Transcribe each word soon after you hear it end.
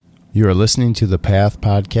You are listening to the Path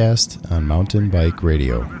Podcast on Mountain Bike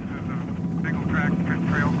Radio. This is a single track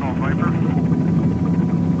trail called Viper.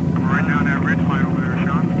 I'm right down that ridge line over there,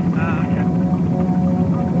 Sean. Okay.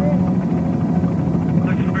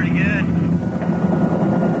 Looks pretty good.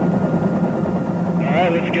 All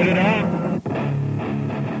right, let's get it on.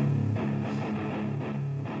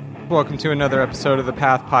 Welcome to another episode of the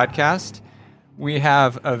Path Podcast. We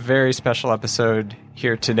have a very special episode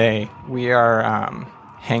here today. We are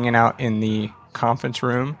hanging out in the conference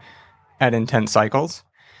room at Intense Cycles,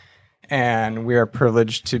 and we are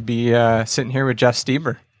privileged to be sitting here with Jeff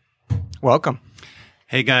Stieber. Welcome.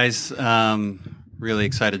 Hey guys, really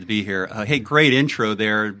excited to be here. Hey, great intro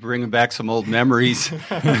there, bringing back some old memories.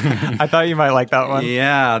 I thought you might like that one.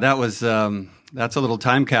 Yeah, that was that's a little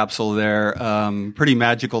time capsule there. Pretty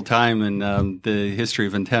magical time in the history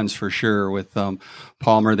of Intense for sure, with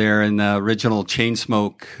Palmer there and the original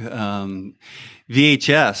Chainsmoke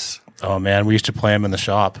VHS. Oh man, we used to play them in the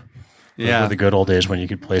shop. Yeah, those were the good old days when you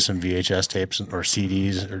could play some VHS tapes or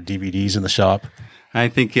CDs or DVDs in the shop. I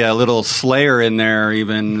think a little Slayer in there,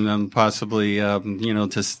 even possibly,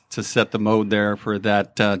 to set the mode there for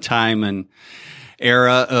that time and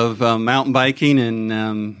era of mountain biking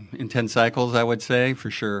and Intense Cycles, I would say,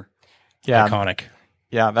 for sure. Yeah, iconic.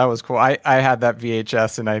 Yeah, that was cool. I had that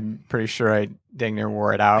VHS, and I'm pretty sure I dang near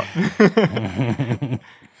wore it out.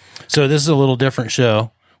 So this is a little different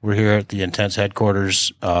show. We're here at the Intense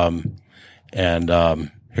headquarters, and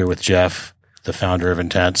here with Jeff, the founder of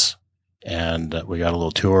Intense, and we got a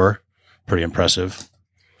little tour. Pretty impressive.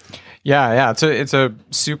 Yeah. It's a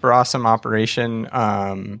super awesome operation.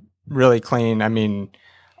 Really clean. I mean,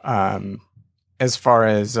 as far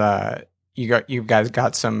as you guys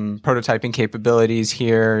got some prototyping capabilities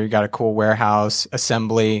here. You got a cool warehouse,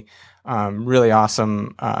 assembly, really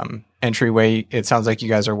awesome entryway. It sounds like you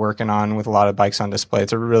guys are working on with a lot of bikes on display.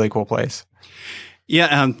 It's a really cool place.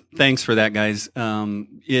 Yeah, thanks for that, guys.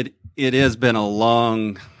 It has been a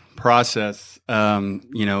long process,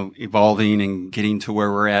 evolving and getting to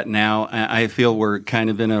where we're at now. I feel we're kind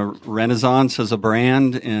of in a renaissance as a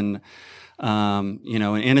brand, and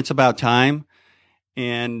and it's about time.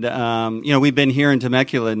 And we've been here in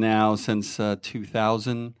Temecula now since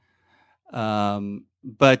 2000.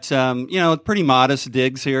 But pretty modest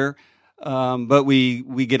digs here. But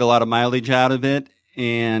we get a lot of mileage out of it.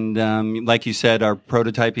 And like you said, our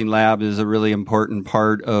prototyping lab is a really important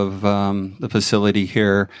part of the facility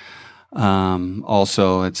here.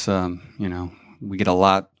 Also, it's we get a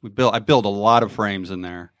lot. I build a lot of frames in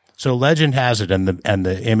there. So legend has it, and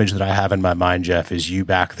the image that I have in my mind, Jeff, is you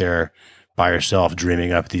back there by yourself,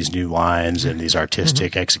 dreaming up these new lines and these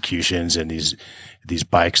artistic executions and these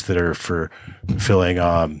bikes that are for filling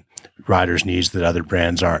riders' needs that other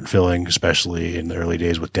brands aren't filling, especially in the early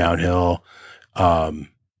days with downhill.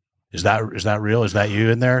 Is that real? Is that you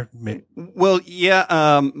in there? Well,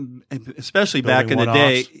 yeah, especially back in the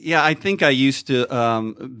day. Yeah, I think I used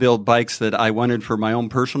to build bikes that I wanted for my own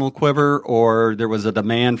personal quiver, or there was a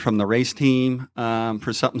demand from the race team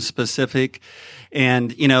for something specific.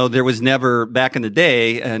 And, there was never, back in the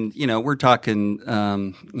day, and, we're talking,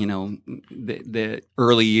 the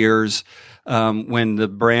early years when the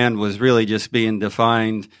brand was really just being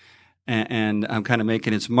defined and I'm kind of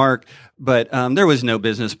making its mark, but there was no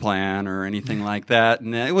business plan or anything like that,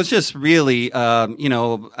 and it was just really,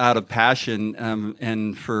 out of passion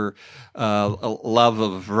and for a love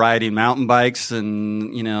of riding mountain bikes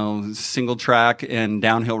and single track and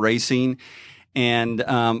downhill racing, and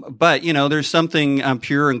but there's something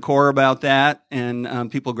pure and core about that,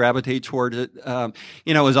 and people gravitate toward it.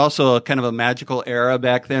 It was also a kind of a magical era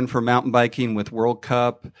back then for mountain biking with World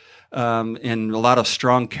Cup. And a lot of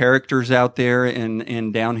strong characters out there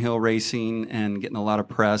in downhill racing and getting a lot of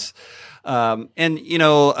press. Call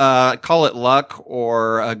it luck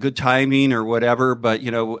or good timing or whatever, but,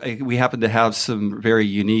 we happened to have some very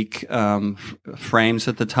unique frames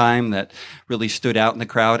at the time that really stood out in the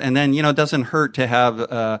crowd. And then, it doesn't hurt to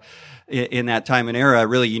have in that time and era a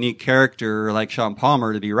really unique character like Sean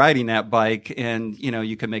Palmer to be riding that bike, and,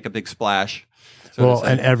 you can make a big splash. Well,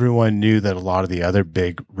 and everyone knew that a lot of the other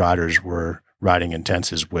big riders were riding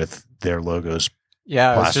Intenses with their logos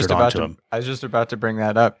plastered onto them. I was just about to bring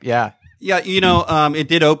that up. Yeah. Yeah, it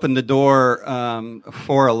did open the door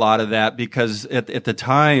for a lot of that, because at the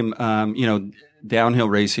time, downhill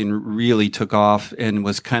racing really took off and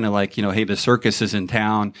was kind of like, hey, the circus is in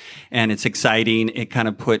town and it's exciting. It kind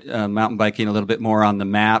of put mountain biking a little bit more on the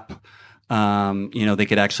map. They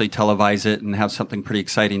could actually televise it and have something pretty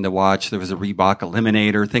exciting to watch. There was a Reebok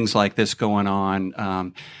Eliminator, things like this going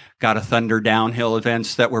on. got a Thunder downhill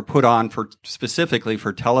events that were put on specifically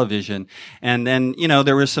for television. And then,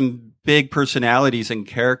 there was some big personalities and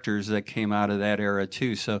characters that came out of that era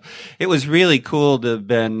too. So it was really cool to have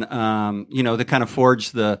been, to kind of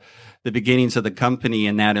forge the beginnings of the company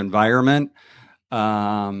in that environment.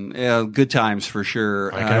 Good times for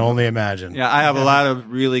sure. I can only imagine. Yeah, I have a lot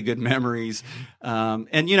of really good memories.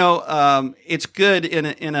 It's good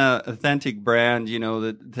in a authentic brand,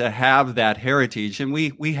 to have that heritage, and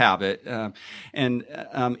we have it.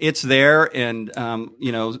 It's there, and a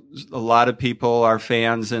lot of people, our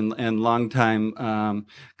fans and longtime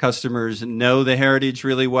customers, know the heritage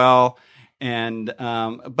really well. And,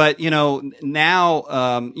 but,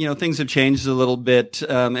 now, things have changed a little bit,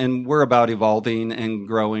 and we're about evolving and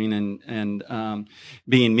growing and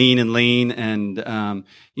being mean and lean and,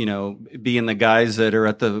 being the guys that are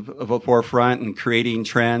at the forefront and creating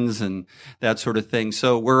trends and that sort of thing.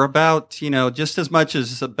 So we're about, just as much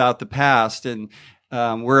as about the past, and,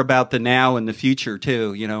 we're about the now and the future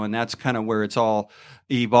too, and that's kind of where it's all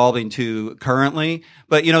evolving to currently.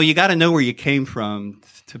 But, you got to know where you came from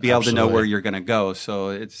to be able to know where you're going to go. So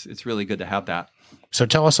it's really good to have that. So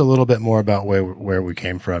tell us a little bit more about where we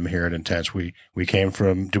came from here at Intense. We came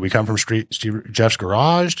from, did we come from Jeff's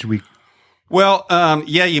garage? Did we? Well,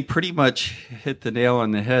 yeah, you pretty much hit the nail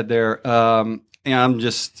on the head there. And I'm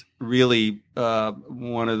just really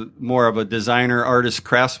more of a designer, artist,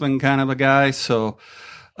 craftsman kind of a guy. So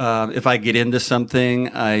if I get into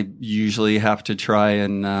something, I usually have to try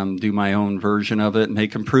and do my own version of it,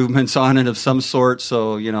 make improvements on it of some sort.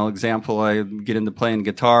 So, example, I get into playing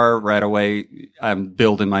guitar right away. I'm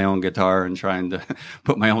building my own guitar and trying to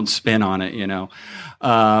put my own spin on it,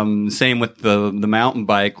 Same with the mountain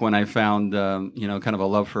bike. When I found, kind of a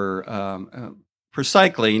love for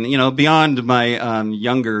cycling, beyond my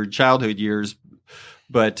younger childhood years,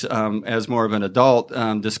 but as more of an adult,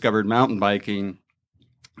 discovered mountain biking.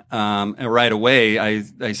 And right away,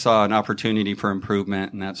 I saw an opportunity for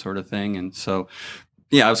improvement and that sort of thing. And so,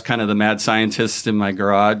 I was kind of the mad scientist in my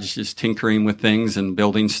garage, just tinkering with things and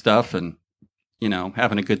building stuff and,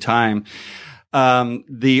 having a good time.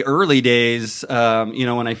 The early days,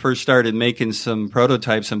 when I first started making some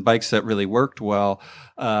prototypes and bikes that really worked well,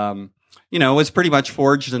 it was pretty much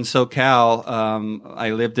forged in SoCal.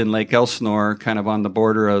 I lived in Lake Elsinore, kind of on the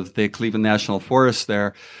border of the Cleveland National Forest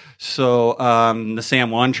there. So, the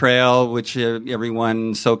San Juan Trail, which everyone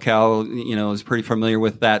in SoCal, is pretty familiar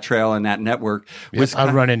with that trail and that network. Yes,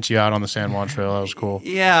 I'd run into you out on the San Juan Trail. That was cool.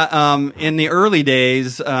 Yeah. In the early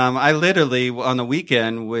days, I literally on the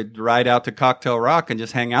weekend would ride out to Cocktail Rock and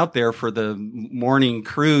just hang out there for the morning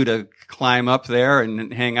crew to climb up there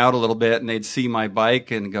and hang out a little bit, and they'd see my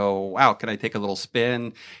bike and go, wow, can I take a little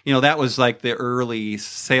spin? That was like the early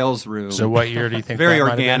sales room. So what year do you think? Very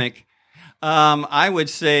organic. I would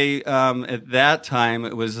say at that time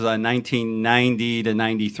it was 1990 to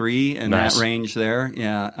 93 in Nice. that range there.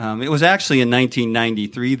 Yeah. It was actually in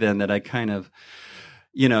 1993 then that I kind of,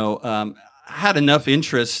 had enough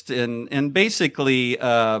interest and basically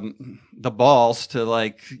the balls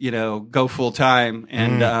to go full time.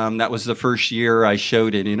 And that was the first year I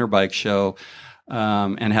showed at Interbike Show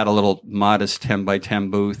and had a little modest 10x10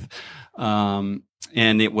 booth.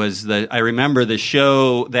 And it was I remember the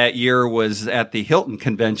show that year was at the Hilton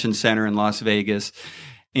Convention Center in Las Vegas.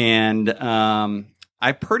 And,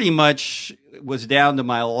 I pretty much was down to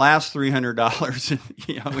my last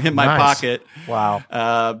 $300, in my Nice. pocket.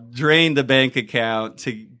 Wow. Drained the bank account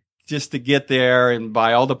to get there and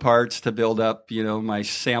buy all the parts to build up, my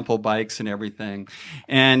sample bikes and everything.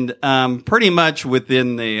 And, pretty much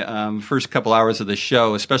within the, first couple hours of the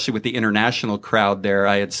show, especially with the international crowd there,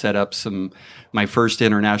 I had set up my first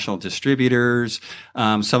international distributors,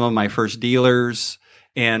 some of my first dealers,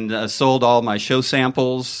 and sold all my show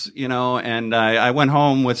samples, and I went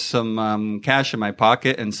home with some cash in my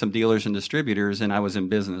pocket and some dealers and distributors, and I was in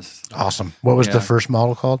business. Awesome. What was the first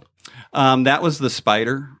model called? That was the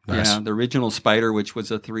Spider. Nice. Yeah, the original Spider, which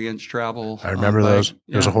was a 3-inch travel. I remember those.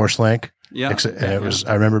 It was a horse link. Yeah. And it was,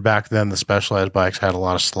 I remember back then the Specialized bikes had a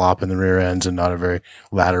lot of slop in the rear ends and not a very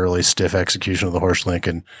laterally stiff execution of the horse link,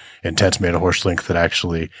 and Intense made a horse link that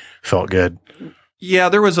actually felt good. Yeah,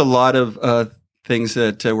 there was a lot of things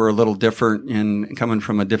that were a little different in coming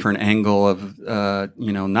from a different angle of,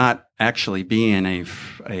 not actually being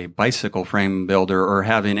a bicycle frame builder or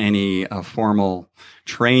having any formal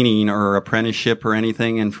training or apprenticeship or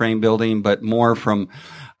anything in frame building, but more from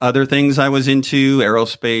other things I was into,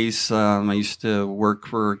 aerospace. I used to work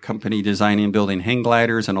for a company designing and building hang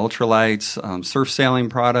gliders and ultralights, surf sailing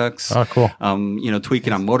products. Oh, cool.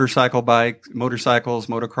 Tweaking on motorcycles,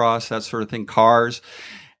 motocross, that sort of thing, cars.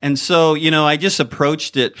 And so, I just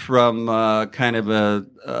approached it from kind of a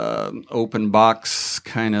open box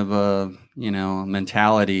kind of a,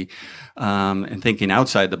 mentality, and thinking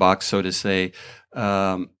outside the box, so to say.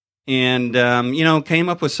 Came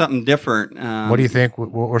up with something different. What do you think?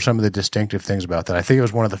 What were some of the distinctive things about that? I think it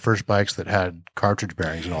was one of the first bikes that had cartridge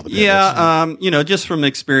bearings and all the bits. Yeah, just from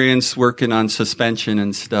experience working on suspension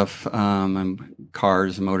and stuff, and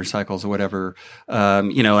cars and motorcycles or whatever,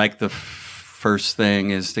 like the first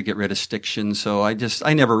thing is to get rid of stiction. So I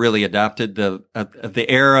never really adopted the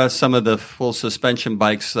era. Some of the full suspension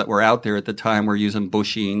bikes that were out there at the time were using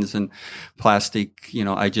bushings and plastic,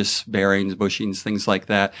 bearings, bushings, things like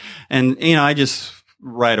that. And, I just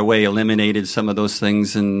right away eliminated some of those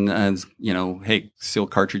things. And, steel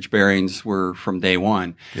cartridge bearings were from day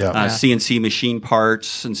one. CNC machine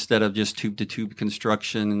parts instead of just tube to tube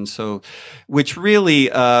construction. And so, which really,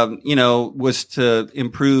 was to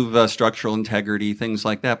improve structural integrity, things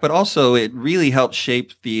like that. But also it really helped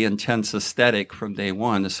shape the intense aesthetic from day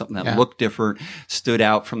one to something that looked different, stood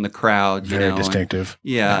out from the crowd. Very distinctive.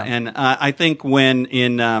 And I think when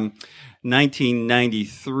in,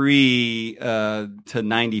 1993 to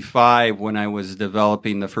 95, when I was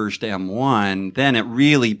developing the first M1, then it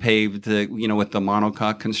really paved the, with the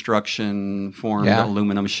monocoque construction, formed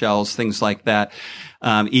aluminum shells, things like that.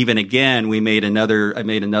 Even again, I made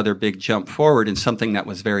another big jump forward in something that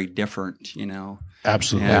was very different,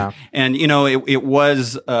 Absolutely. Yeah. And, it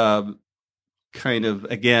was kind of,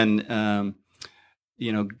 again,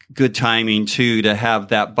 good timing too, to have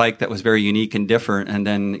that bike that was very unique and different, and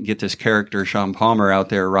then get this character, Sean Palmer, out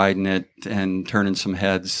there riding it and turning some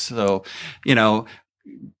heads. So,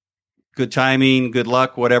 good timing, good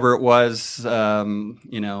luck, whatever it was.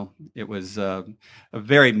 It was a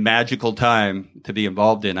very magical time to be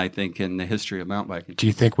involved in, I think, in the history of mountain biking. Do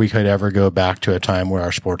you think we could ever go back to a time where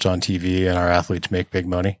our sport's on TV and our athletes make big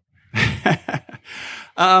money?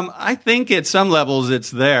 I think at some levels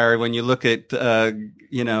it's there. When you look at, I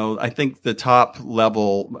think the top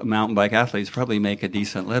level mountain bike athletes probably make a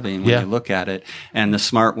decent living when you look at it, and the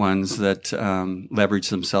smart ones that leverage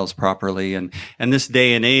themselves properly. And this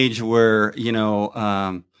day and age where,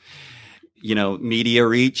 media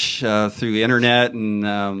reach through internet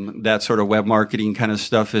and that sort of web marketing kind of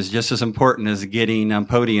stuff is just as important as getting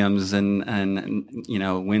podiums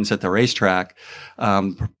and wins at the racetrack.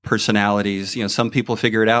 Personalities, some people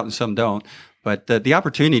figure it out and some don't, but the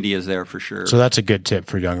opportunity is there for sure. So that's a good tip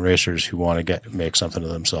for young racers who want to make something of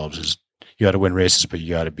themselves. Is you got to win races, but you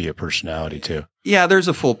got to be a personality too. Yeah, there's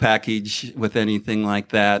a full package with anything like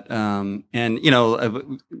that,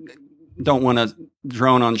 don't want to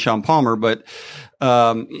drone on Sean Palmer, but,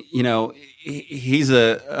 he's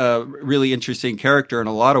a really interesting character in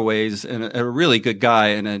a lot of ways, and a really good guy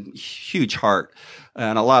and a huge heart.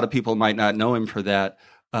 And a lot of people might not know him for that.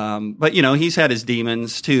 But he's had his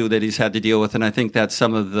demons too that he's had to deal with. And I think that's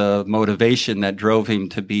some of the motivation that drove him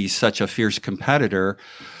to be such a fierce competitor,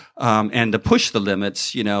 and to push the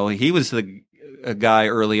limits. He was a guy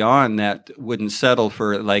early on that wouldn't settle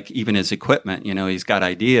for like even his equipment. He's got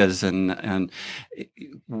ideas, and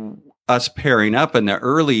us pairing up in the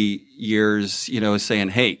early years, saying,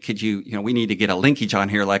 hey, could you, we need to get a linkage on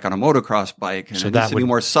here like on a motocross bike, and so it needs to be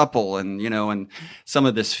more supple, and and some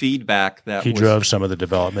of this feedback that he drove some of the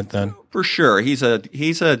development then. For sure. He's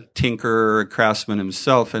a tinker, craftsman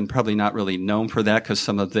himself, and probably not really known for that because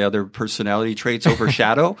some of the other personality traits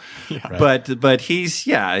overshadow. But he's,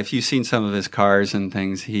 if you've seen some of his cars and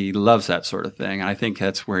things, he loves that sort of thing. I think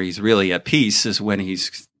that's where he's really at peace, is when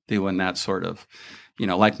he's doing that sort of,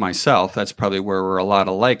 like myself. That's probably where we're a lot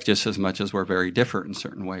alike, just as much as we're very different in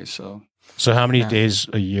certain ways. So how many days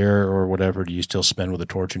a year or whatever do you still spend with a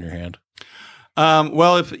torch in your hand?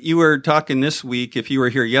 Well, if you were talking this week, if you were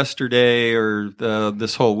here yesterday or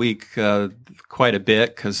this whole week, quite a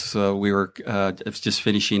bit, because we were just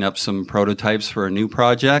finishing up some prototypes for a new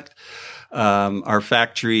project. Our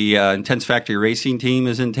factory, Intense Factory Racing team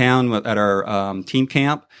is in town at our team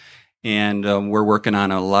camp, and we're working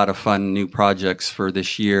on a lot of fun new projects for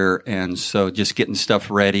this year. And so just getting stuff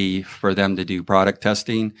ready for them to do product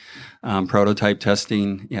testing, prototype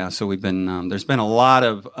testing. Yeah, so we've been there's been a lot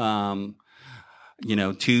of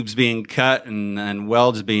tubes being cut and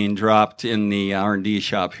welds being dropped in the R&D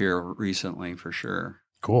shop here recently, for sure.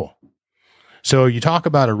 Cool. So you talk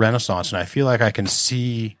about a renaissance, and I feel like I can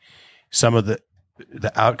see some of the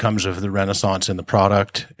outcomes of the renaissance in the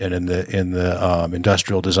product and in the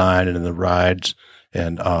industrial design and in the rides.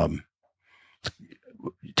 And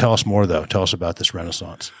tell us more, though. Tell us about this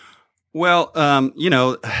renaissance. Well,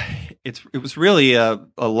 it was really a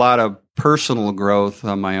lot of personal growth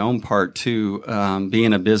on my own part too,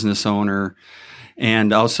 being a business owner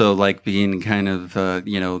and also like being kind of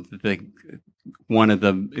one of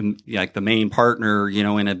the like the main partner,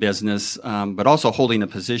 in a business, but also holding a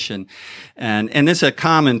position, and this is a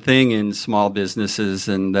common thing in small businesses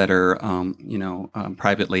and that are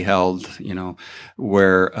privately held,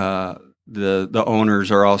 where the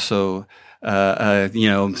owners are also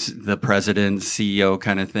the president, CEO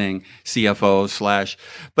kind of thing, CFO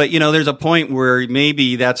 / but there's a point where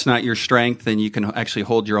maybe that's not your strength and you can actually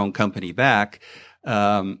hold your own company back.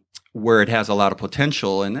 Where it has a lot of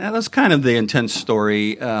potential. And that's kind of the intense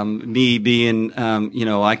story. Me being,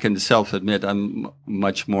 I can self-admit I'm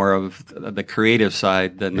much more of the creative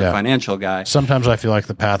side than the financial guy. Sometimes I feel like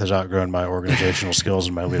the path has outgrown my organizational skills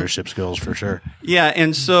and my leadership skills for sure. Yeah.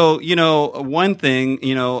 And so, one thing,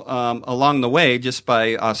 along the way, just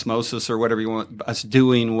by osmosis or whatever you want, us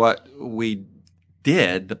doing what we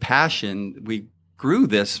did, the passion, we grew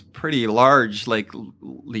this pretty large,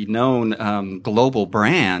 known global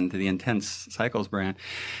brand, the Intense Cycles brand.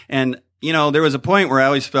 And, there was a point where I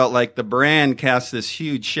always felt like the brand cast this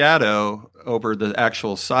huge shadow over the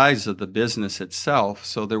actual size of the business itself.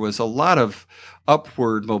 So there was a lot of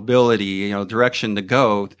upward mobility, direction to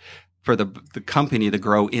go for the company to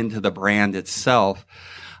grow into the brand itself.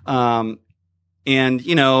 And,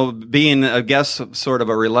 being, I guess, sort of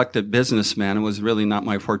a reluctant businessman was really not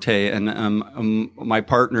my forte. And my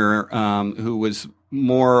partner, who was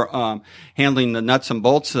more handling the nuts and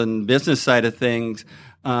bolts and business side of things,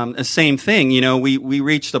 the same thing. We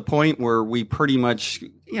reached a point where we pretty much,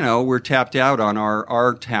 we're tapped out on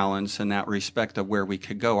our talents in that respect of where we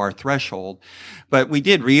could go, our threshold. But we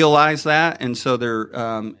did realize that. And so there,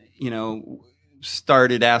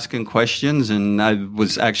 started asking questions, and I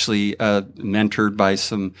was actually mentored by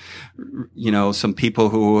some people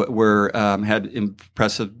who were had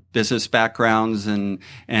impressive business backgrounds and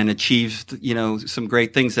achieved some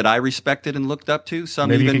great things that I respected and looked up to. Some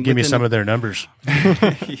maybe even you can give me some of their numbers.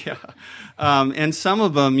 Yeah. And some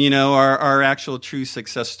of them, are actual true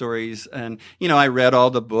success stories. And I read all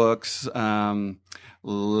the books.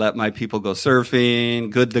 Let My People Go Surfing,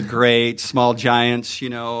 Good to Great, Small Giants,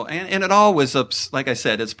 and it all was, like I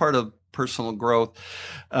said, it's part of personal growth,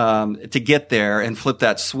 to get there and flip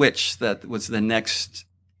that switch that was the next,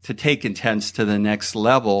 to take Intense to the next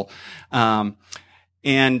level. The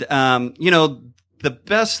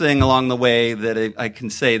best thing along the way that I can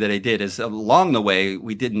say that I did is along the way,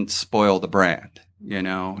 we didn't spoil the brand.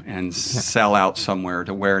 And sell out somewhere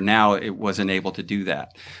to where now it wasn't able to do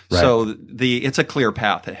that. Right. So it's a clear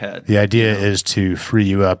path ahead. The idea is to free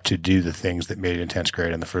you up to do the things that made Intense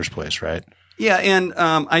great in the first place, right? Yeah. And,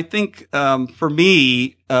 I think, for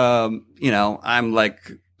me, I'm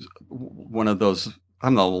like one of those,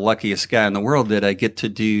 I'm the luckiest guy in the world that I get to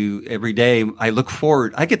do every day. I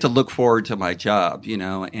get to look forward to my job,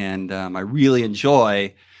 and, I really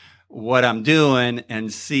enjoy what I'm doing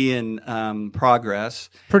and seeing progress.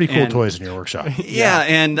 Pretty cool toys in your workshop. Yeah.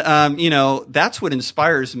 And, that's what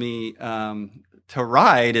inspires me to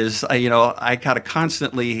ride is, I gotta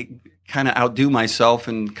constantly kind of outdo myself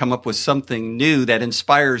and come up with something new that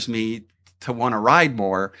inspires me to want to ride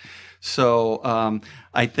more. So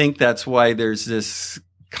I think that's why there's this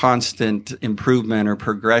constant improvement or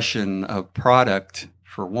progression of product,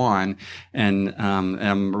 for one, and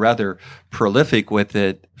I'm rather prolific with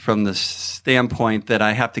it from the standpoint that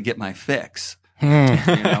I have to get my fix.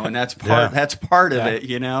 And that's part of it.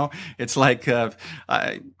 It's like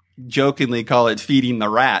I jokingly call it feeding the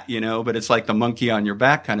rat, but it's like the monkey on your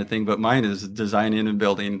back kind of thing. But mine is designing and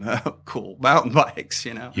building cool mountain bikes.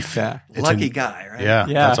 Lucky guy, right? Yeah,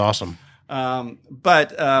 that's awesome. But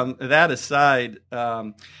that aside,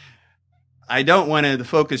 I don't want to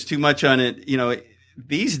focus too much on it.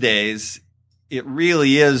 These days, it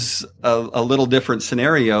really is a little different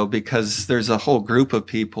scenario because there's a whole group of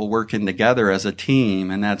people working together as a team,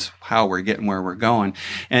 and that's how we're getting where we're going.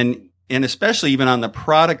 And especially even on the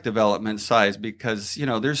product development side, because,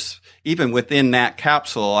 there's even within that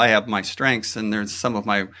capsule, I have my strengths and there's some of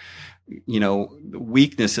my,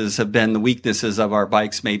 weaknesses have been the weaknesses of our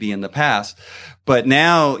bikes maybe in the past. But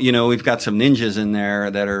now, we've got some ninjas in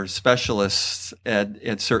there that are specialists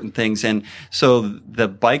at certain things. And so the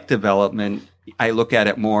bike development, I look at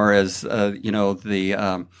it more as,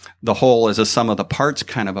 the whole as a sum of the parts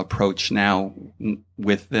kind of approach now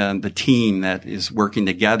with the team that is working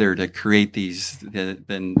together to create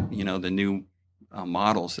the new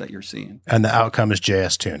models that you're seeing. And the outcome is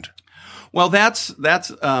JS tuned. Well, that's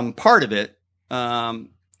part of it.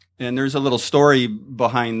 And there's a little story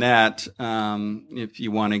behind that, if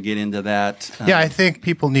you want to get into that. Yeah, I think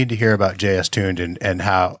people need to hear about JS Tuned and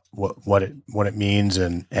how what it means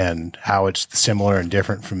and how it's similar and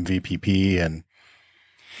different from VPP and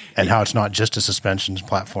and how it's not just a suspension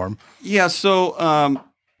platform. Yeah. So,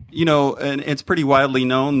 and it's pretty widely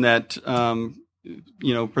known that,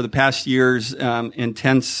 for the past years,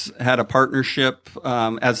 Intense had a partnership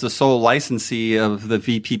as the sole licensee of the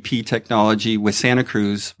VPP technology with Santa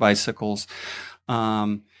Cruz bicycles.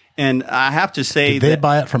 And I have to say, did they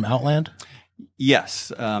buy it from Outland?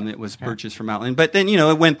 Yes, it was purchased from Outland, but then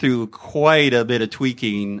it went through quite a bit of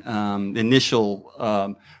tweaking. Initial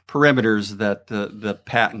parameters that the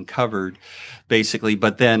patent covered, basically,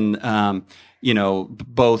 but then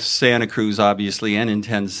both Santa Cruz obviously and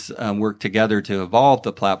Intense worked together to evolve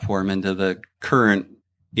the platform into the current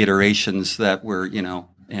iterations that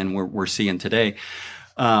we're seeing today.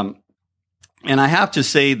 And I have to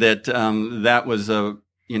say that that was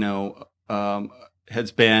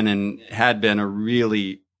had been a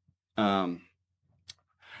really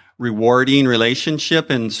rewarding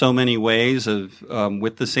relationship in so many ways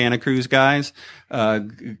with the Santa Cruz guys.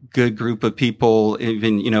 Good group of people,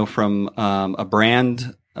 even from a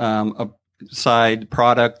brand side,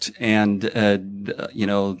 product, and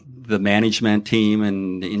the management team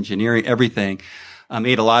and the engineering, everything. I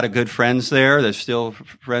made a lot of good friends there. They're still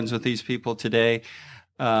friends with these people today,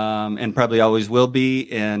 and probably always will be.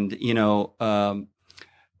 And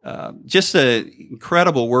just an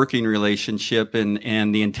incredible working relationship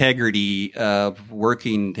and the integrity of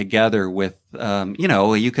working together with,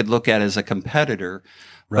 you could look at as a competitor.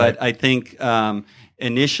 Right. But I think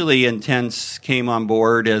initially Intense came on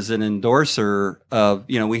board as an endorser of,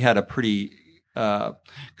 we had a pretty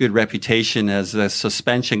good reputation as a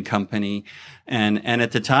suspension company. And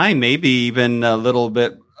at the time, maybe even a little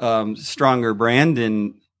bit stronger brand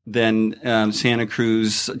than Santa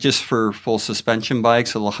Cruz, just for full suspension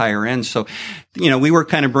bikes, a little higher end. So, we were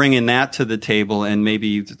kind of bringing that to the table and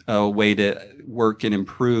maybe a way to work and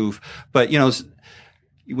improve. But,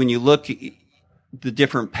 when you look the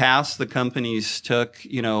different paths the companies took,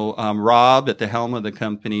 Rob at the helm of the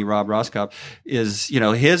company, Rob Roskopf, is,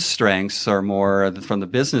 his strengths are more from the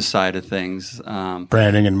business side of things.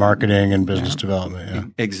 Branding and marketing and business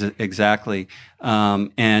development. Yeah. Exactly.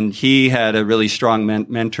 And he had a really strong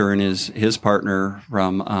mentor in his partner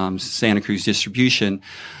from Santa Cruz Distribution.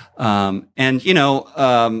 He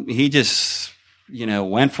just,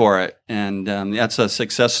 went for it. And that's a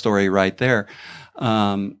success story right there.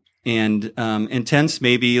 And Intense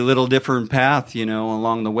maybe a little different path,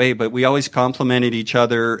 along the way, but we always complemented each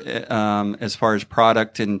other as far as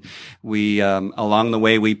product, and we along the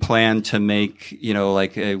way we planned to make,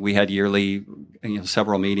 we had yearly,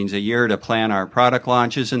 several meetings a year to plan our product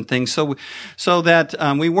launches and things, so that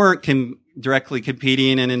we weren't directly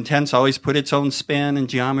competing, and Intense always put its own spin and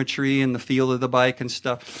geometry and the feel of the bike and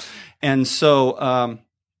stuff, and so.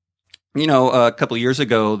 A couple of years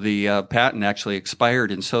ago, the patent actually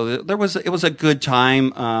expired, and so it was a good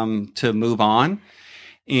time to move on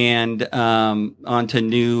and on to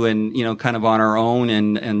new and kind of on our own.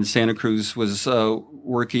 And Santa Cruz was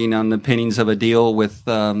working on the pinnings of a deal with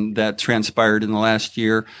that transpired in the last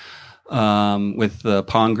year with the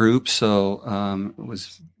Pong Group. So it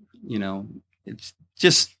was it's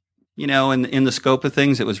just. In the scope of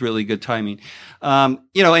things, it was really good timing. And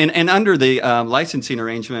under the licensing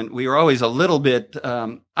arrangement, we were always a little bit,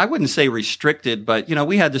 I wouldn't say restricted, but,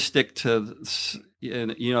 we had to stick to,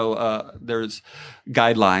 there's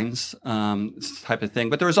guidelines, type of thing.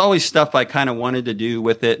 But there was always stuff I kind of wanted to do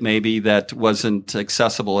with it, maybe that wasn't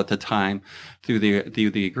accessible at the time through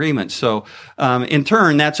the agreement. So, in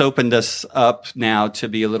turn, that's opened us up now to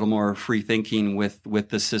be a little more free thinking with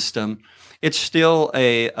the system. It's still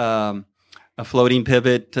a floating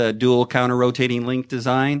pivot, dual counter-rotating link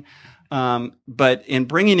design. But in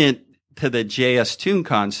bringing it to the JS Tune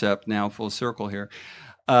concept now, full circle here,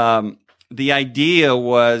 the idea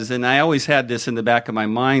was, and I always had this in the back of my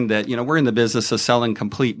mind, that, we're in the business of selling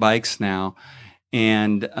complete bikes now.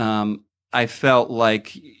 And I felt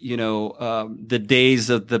like, the days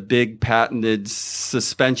of the big patented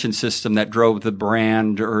suspension system that drove the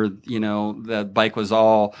brand, or, the bike was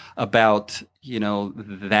all about,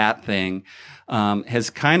 that thing, has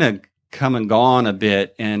kind of come and gone a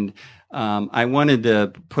bit. And I wanted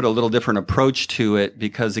to put a little different approach to it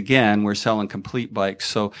because, again, we're selling complete bikes.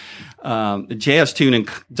 So the JS Tune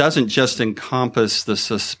doesn't just encompass the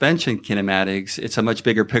suspension kinematics. It's a much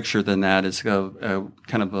bigger picture than that. It's a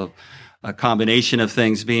kind of a combination of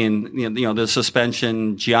things being, the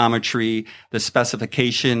suspension, geometry, the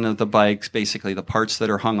specification of the bikes, basically the parts that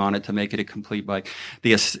are hung on it to make it a complete bike,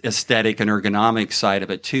 the aesthetic and ergonomic side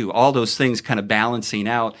of it too. All those things kind of balancing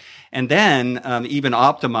out, and then even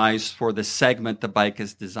optimized for the segment the bike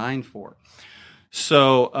is designed for.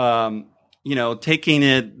 So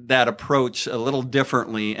taking that approach a little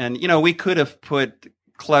differently. And, we could have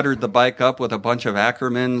cluttered the bike up with a bunch of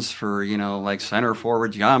acronyms for, like center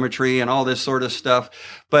forward geometry and all this sort of stuff.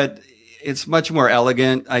 But it's much more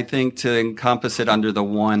elegant, I think, to encompass it under the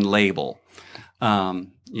one label.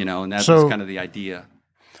 And that's kind of the idea.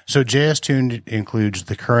 So JS Tuned includes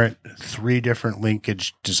the current 3 different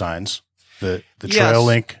linkage designs, the trail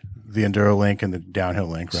link, the enduro link, and the downhill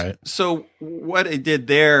link, right? So what it did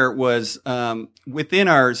there was within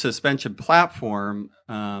our suspension platform,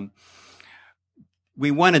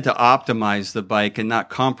 we wanted to optimize the bike and not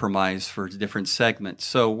compromise for different segments.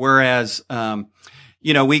 So whereas,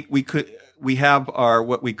 we have our,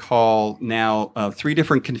 what we call now, 3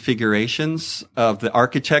 different configurations of the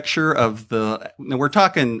architecture of we're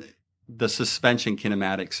talking the suspension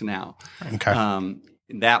kinematics now. Okay.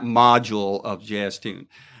 That module of JS Tune.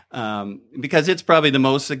 Because it's probably the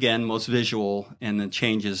most visual and the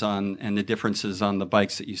changes and the differences on the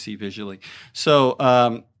bikes that you see visually. So,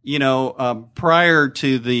 prior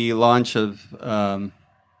to the launch of,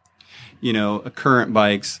 current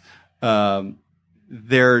bikes,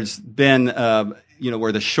 there's been,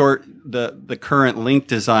 where the current link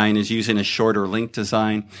design is using a shorter link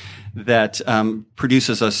design that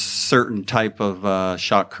produces a certain type of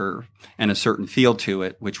shock curve and a certain feel to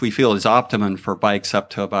it, which we feel is optimum for bikes up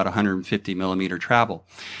to about 150 millimeter travel.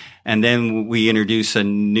 And then we introduce a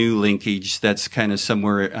new linkage that's kind of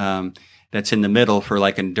somewhere that's in the middle for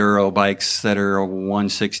like enduro bikes that are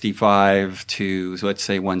 165 to, let's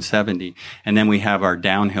say, 170. And then we have our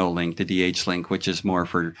downhill link, the DH link, which is more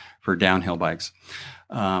for downhill bikes,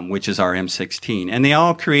 which is our M16. And they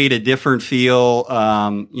all create a different feel,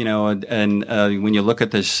 and when you look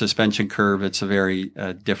at the suspension curve, it's a very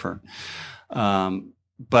different.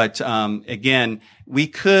 But again, we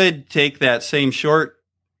could take that same short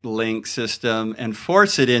link system and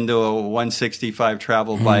force it into a 165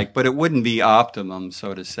 travel bike, but it wouldn't be optimum,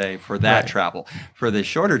 so to say, for that travel. For the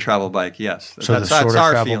shorter travel bike, yes. So the shorter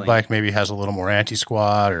travel bike maybe has a little more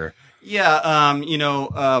anti-squat or... Yeah,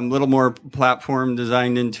 little more platform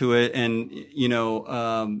designed into it.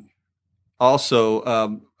 And,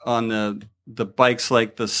 also on the bikes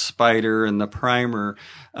like the Spider and the Primer,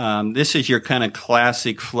 this is your kind of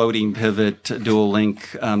classic floating pivot dual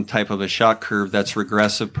link type of a shock curve that's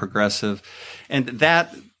regressive, progressive. And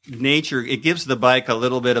that nature, it gives the bike a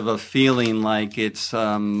little bit of a feeling like it's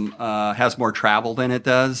has more travel than it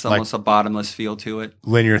does, almost like a bottomless feel to it.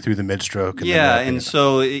 Linear through the mid-stroke. And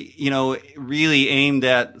so, really aimed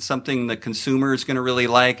at something the consumer is going to really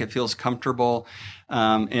like. It feels comfortable.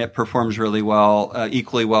 It performs really well,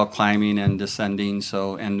 equally well climbing and descending,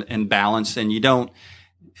 so and balanced, and you don't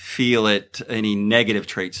feel any negative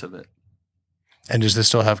traits of it. And does this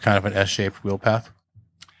still have kind of an S-shaped wheel path?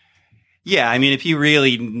 Yeah, I mean, if you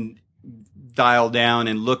really dial down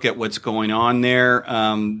and look at what's going on there,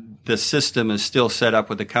 the system is still set up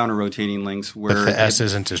with the counter-rotating links. Where but the S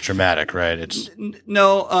isn't as dramatic, right?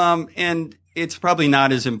 No, and it's probably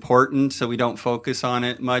not as important, so we don't focus on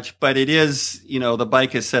it much. But it is, the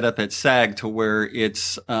bike is set up at sag to where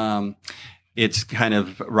it's kind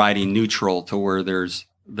of riding neutral to where there's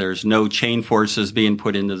no chain forces being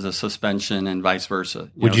put into the suspension and vice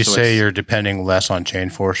versa. Would you say you're depending less on chain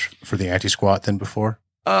force for the anti-squat than before?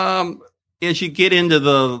 As you get into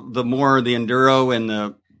the more the enduro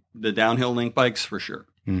and the downhill link bikes, for sure.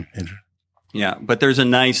 Interesting. Yeah, but there's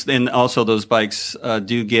and also those bikes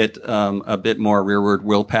do get a bit more rearward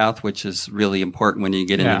wheel path, which is really important when you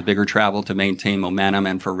get into the bigger travel to maintain momentum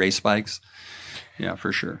and for race bikes. Yeah,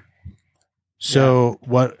 for sure. So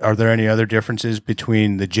are there any other differences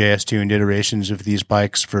between the JS Tuned iterations of these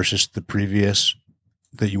bikes versus the previous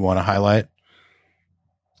that you want to highlight?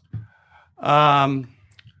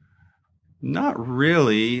 Not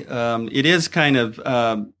really. It is kind of,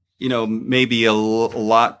 maybe a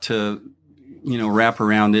lot to, wrap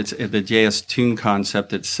around. The JS Tune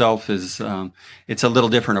concept itself is, it's a little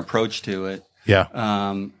different approach to it.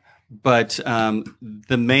 Yeah. But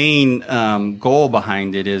the main goal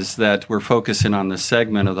behind it is that we're focusing on the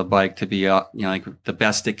segment of the bike to be, like the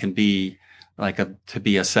best it can be, to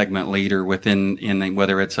be a segment leader within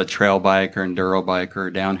whether it's a trail bike or enduro bike or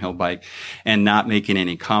a downhill bike, and not making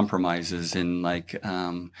any compromises in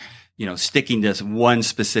sticking to one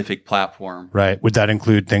specific platform. Right. Would that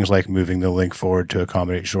include things like moving the link forward to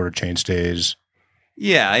accommodate shorter chain stays?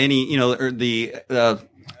 Yeah. Or the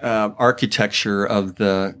architecture of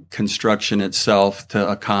the construction itself to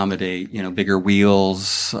accommodate, bigger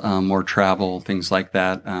wheels, more travel, things like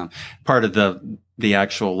that. Part of the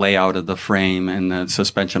actual layout of the frame and the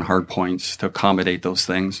suspension hard points to accommodate those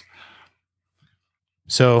things.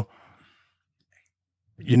 So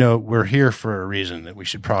we're here for a reason that we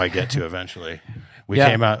should probably get to eventually. We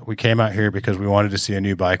came out here because we wanted to see a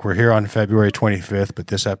new bike. We're here on February 25th, but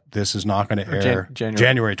this is not going to air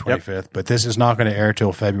January 25th, but this is not going to air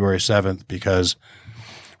till February 7th because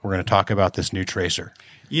we're going to talk about this new Tracer.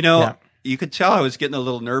 You could tell I was getting a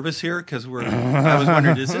little nervous here because I was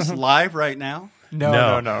wondering, is this live right now?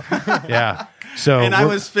 No. Yeah. So and I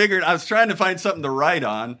was trying to find something to write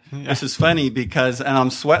on. Yeah. This is funny and I'm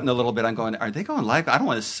sweating a little bit. I'm going, are they going live? I don't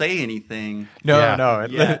want to say anything.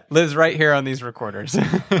 No. Liz right here on these recorders.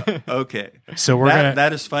 Okay. So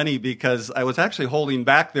that is funny because I was actually holding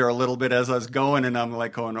back there a little bit as I was going, and I'm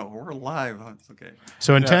like going, oh, we're live. Oh, it's okay.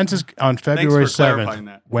 So Intense is on February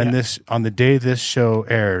 7th. On the day this show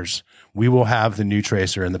airs, we will have the new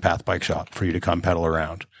Tracer in the Path Bike Shop for you to come pedal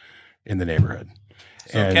around in the neighborhood.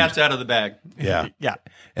 So cat's out of the bag. Yeah. Yeah.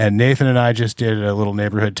 And Nathan and I just did a little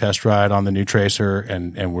neighborhood test ride on the new Tracer,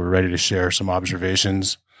 and we're ready to share some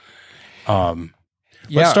observations.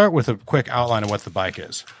 Let's start with a quick outline of what the bike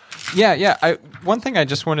is. Yeah. One thing I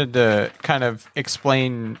just wanted to kind of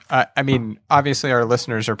explain, obviously our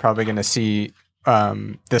listeners are probably going to see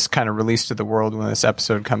this kind of released to the world when this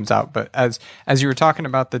episode comes out. But as you were talking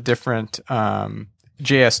about the different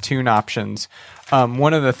JS Tune options,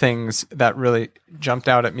 one of the things that really jumped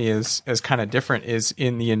out at me as kind of different is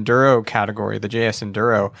in the Enduro category, the JS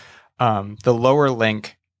Enduro, the lower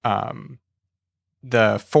link,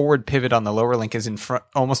 the forward pivot on the lower link is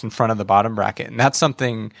almost in front of the bottom bracket. And that's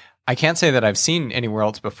something I can't say that I've seen anywhere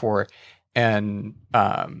else before. And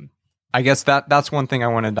I guess that's one thing I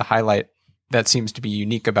wanted to highlight that seems to be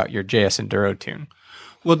unique about your JS Enduro tune.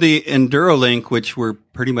 Well, the Enduro Link, which we're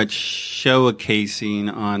pretty much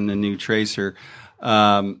showcasing on the new Tracer,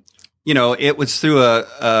 it was through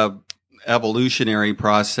a evolutionary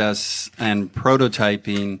process and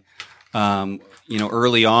prototyping,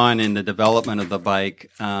 early on in the development of the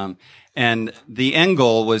bike. And the end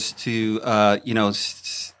goal was to,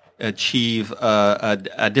 achieve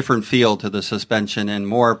a different feel to the suspension and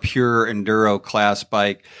more pure enduro class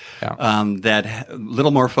bike. That a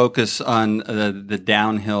little more focus on the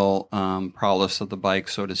downhill prowess of the bike,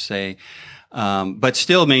 so to say, but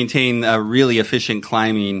still maintain a really efficient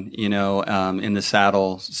climbing, in the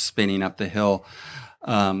saddle, spinning up the hill,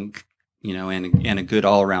 and a good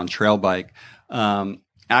all around trail bike.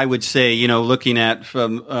 I would say, looking at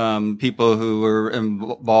from people who were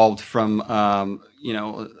involved from,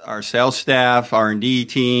 our sales staff, R&D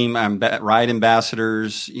team, ride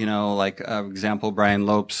ambassadors, example, Brian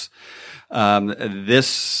Lopes.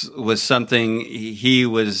 This was something he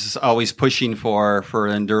was always pushing for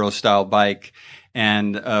an enduro style bike,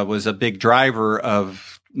 and was a big driver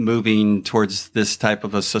of moving towards this type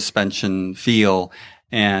of a suspension feel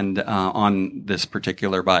and on this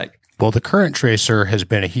particular bike. Well, the current Tracer has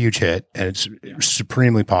been a huge hit, and it's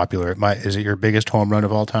supremely popular. Is it your biggest home run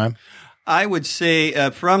of all time? I would say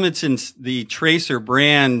the Tracer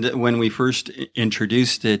brand, when we first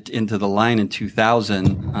introduced it into the line in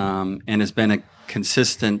 2000, and has been a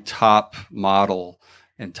consistent top model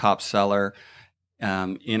and top seller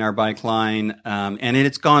in our bike line. And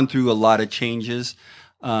it's gone through a lot of changes.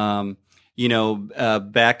 Back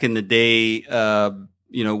in the day,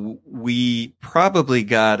 we probably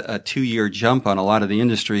got a 2-year jump on a lot of the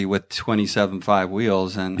industry with 27.5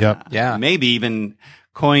 wheels, and maybe even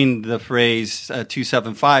coined the phrase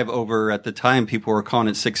 275 over at the time. People were calling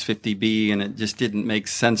it 650B, and it just didn't make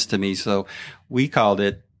sense to me. So we called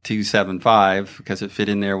it 275 because it fit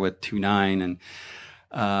in there with 29.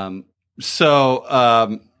 And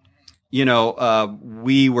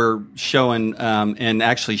we were showing and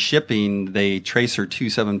actually shipping the Tracer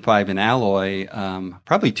 275 in alloy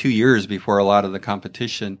probably 2 years before a lot of the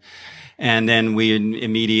competition. And then we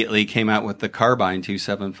immediately came out with the Carbine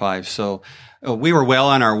 275. So we were well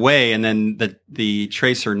on our way. And then the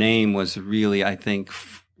Tracer name was really, I think,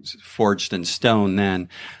 forged in stone then.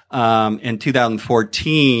 In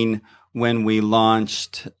 2014, when we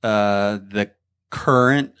launched the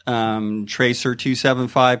current Tracer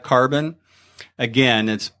 275 Carbon. Again,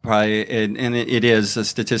 it's probably it is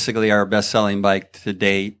statistically our best-selling bike to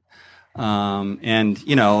date.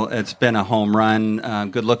 It's been a home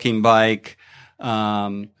run, good-looking bike,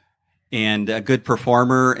 and a good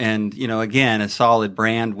performer, and again, a solid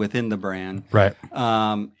brand within the brand. Right.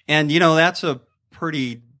 That's a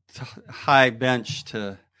pretty high bench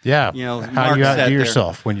to. Yeah. How do you outdo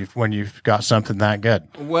yourself when you've got something that good?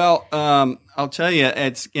 Well, I'll tell you,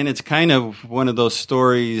 it's kind of one of those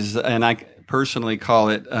stories, and I personally call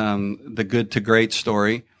it the good to great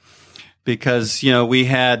story, because we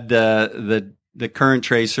had the current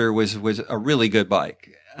Tracer was a really good bike.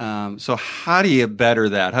 So how do you better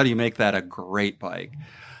that? How do you make that a great bike?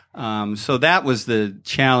 So that was the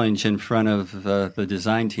challenge in front of the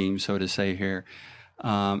design team, so to say here.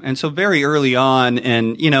 And so very early on,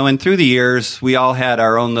 and through the years, we all had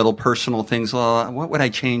our own little personal things. Well, what would I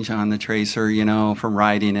change on the Tracer, from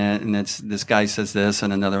riding it? And this guy says this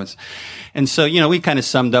and another one's. And so, we kind of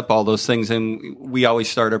summed up all those things, and we always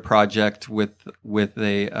start a project with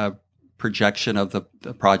a projection of the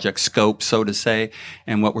project scope, so to say,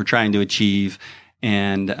 and what we're trying to achieve.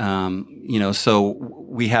 And, so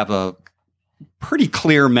we have a pretty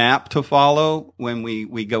clear map to follow when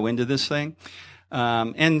we go into this thing.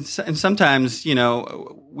 And sometimes,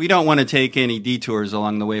 we don't want to take any detours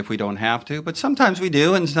along the way if we don't have to, but sometimes we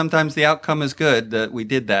do. And sometimes the outcome is good that we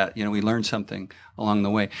did that. We learned something along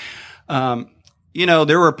the way.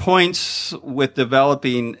 There were points with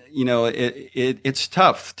developing, it's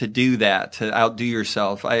tough to do that, to outdo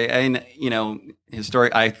yourself. I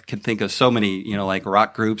can think of so many, like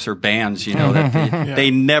rock groups or bands, that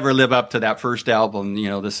they never live up to that first album,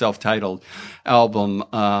 the self-titled album,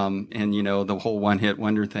 and, the whole one-hit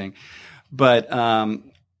wonder thing. But,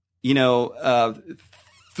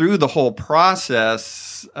 through the whole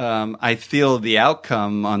process, I feel the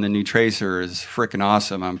outcome on the new Tracer is freaking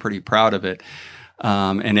awesome. I'm pretty proud of it.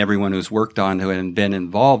 And everyone who's worked on it and been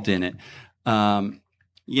involved in it.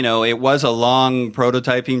 It was a long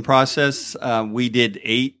prototyping process. We did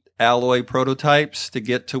 8 alloy prototypes to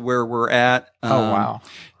get to where we're at. Oh, wow.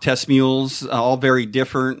 Test mules, all very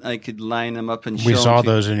different. I could line them up and show We saw them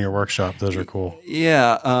those in your workshop. Those are cool.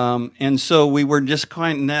 Yeah. And so we were just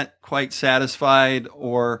not quite satisfied,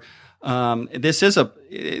 or and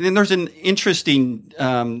there's an interesting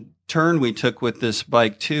turn we took with this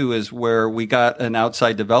bike too, is where we got an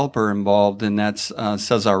outside developer involved, and that's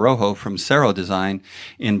Cesar Rojo from Cero Design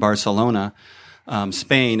in Barcelona,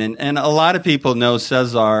 Spain. And a lot of people know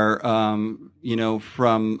Cesar, from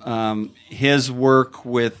his work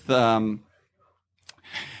with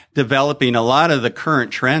developing a lot of the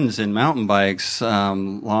current trends in mountain bikes,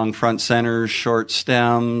 long front centers, short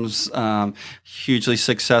stems, hugely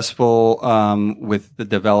successful with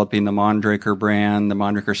developing the Mondraker brand, the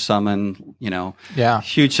Mondraker Summon,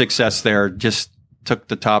 huge success there. Just took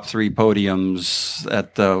the top 3 podiums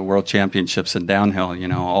at the World Championships in downhill,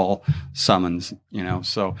 all summons,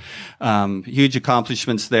 so huge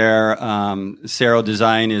accomplishments there. Cero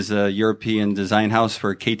Design is a European design house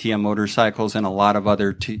for KTM motorcycles and a lot of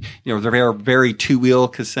other, they're very two-wheel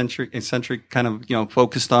eccentric kind of,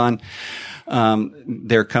 focused on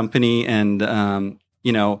their company. And,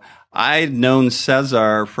 I'd known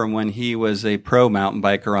Cesar from when he was a pro mountain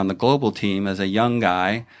biker on the global team as a young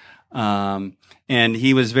guy. And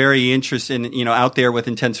he was very interested in, out there with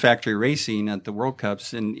Intense Factory Racing at the World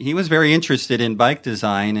Cups. And he was very interested in bike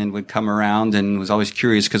design and would come around and was always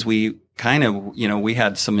curious because we kind of, we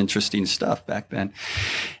had some interesting stuff back then.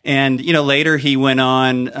 And, later he went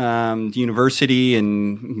on to university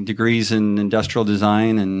and degrees in industrial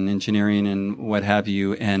design and engineering and what have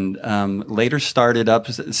you. And later started up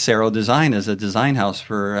Cero Design as a design house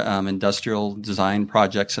for industrial design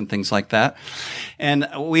projects and things like that. And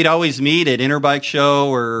we'd always meet at Interbike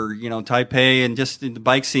Show or, Taipei and just in the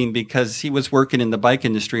bike scene because he was working in the bike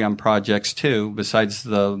industry on projects too, besides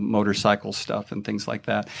the motorcycle stuff and things like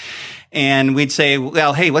that. And we'd say,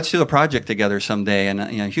 well, hey, let's do a project together someday.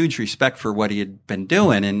 And, huge respect for what he had been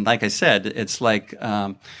doing. And like I said, it's like,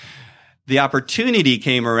 the opportunity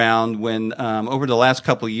came around when, over the last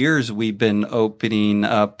couple of years, we've been opening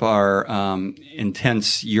up our,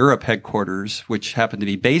 Intense Europe headquarters, which happen to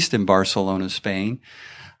be based in Barcelona, Spain,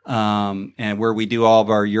 and where we do all of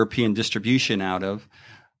our European distribution out of.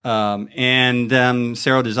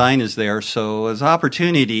 Cero Design is there. So as an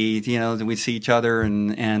opportunity, we see each other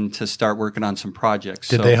and to start working on some projects.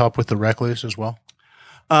 Did they help with the Recluse as well?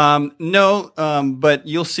 No, but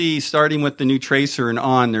you'll see starting with the new Tracer and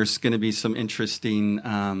on, there's going to be some interesting,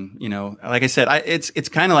 like I said, it's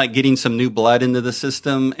kind of like getting some new blood into the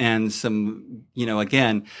system and some,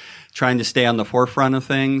 again, trying to stay on the forefront of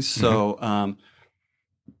things. So,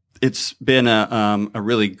 it's been a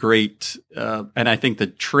really great, and I think the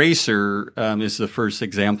Tracer is the first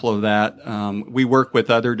example of that. We work with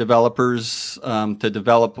other developers to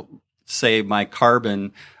develop, say,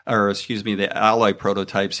 the alloy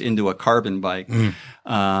prototypes into a carbon bike.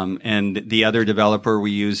 And the other developer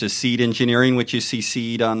we use is Seed Engineering, which you see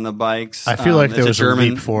Seed on the bikes. I feel like there was a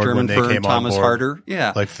leap forward when they firm, came Thomas on board. Harder.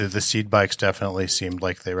 Yeah. Like the Seed bikes definitely seemed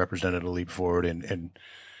like they represented a leap forward in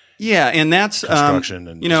Yeah, and that's construction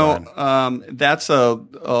and design. That's a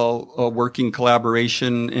working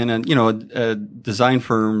collaboration in a design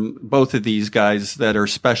firm. Both of these guys that are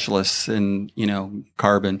specialists in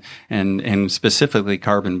carbon and specifically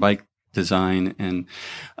carbon bike design, and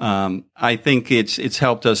I think it's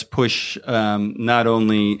helped us push not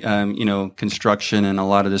only construction and a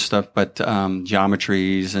lot of this stuff, but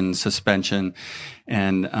geometries and suspension.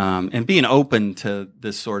 And being open to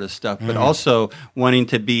this sort of stuff, but also wanting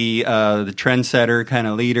to be the trendsetter kind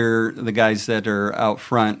of leader, the guys that are out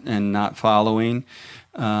front and not following.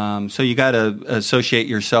 So you got to associate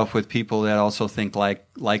yourself with people that also think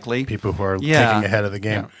likely. People who are thinking ahead of the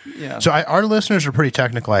game. Yeah. So our listeners are pretty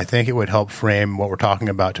technical. I think it would help frame what we're talking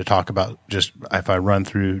about to talk about just if I run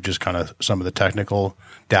through just kind of some of the technical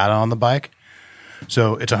data on the bike.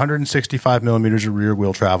 So it's 165 millimeters of rear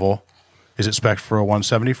wheel travel. Is it spec'd for a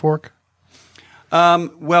 170 fork?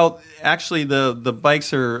 Well, actually, the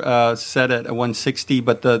bikes are set at a 160,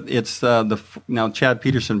 but now Chad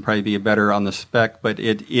Peterson would probably be better on the spec, but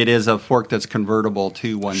it is a fork that's convertible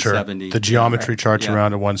to 170. Sure. The geometry charts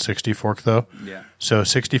around a 160 fork, though. Yeah. So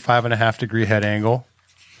 65.5 degree head angle,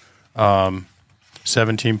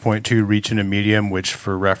 17.2 reach in a medium, which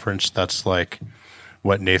for reference, that's like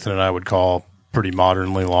what Nathan and I would call pretty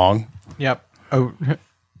modernly long. Yep. Oh.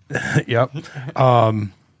 Yep.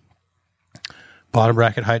 Bottom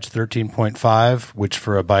bracket height's 13.5, which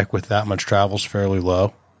for a bike with that much travel is fairly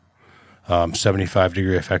low. 75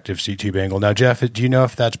 degree effective seat tube angle. Now, Jeff, do you know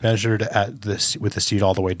if that's measured with the seat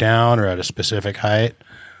all the way down or at a specific height?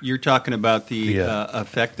 You're talking about the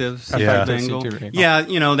effective seat Yeah. tube angle? Seat tube angle.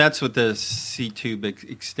 Yeah, that's what the seat tube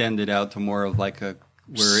extended out to more of like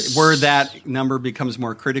where that number becomes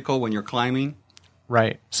more critical when you're climbing.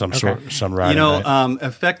 Right. Some riding. Right?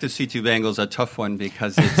 Effective seat tube angle is a tough one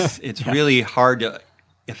because it's really hard to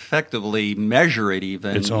effectively measure it.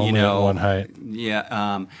 Even It's only at one height.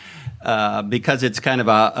 Yeah, because it's kind of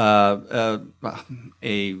a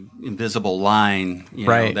invisible line,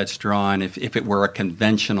 Right. that's drawn. If it were a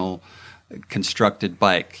conventional constructed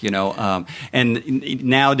bike, and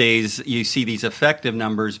nowadays you see these effective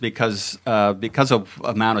numbers because of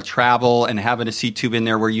amount of travel and having a seat tube in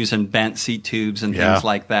there. We're using bent seat tubes and things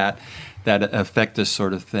like that affect this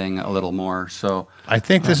sort of thing a little more. So I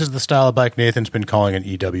think this is the style of bike Nathan's been calling an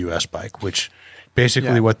EWS bike, which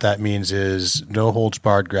basically what that means is no holds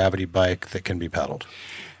barred gravity bike that can be pedaled.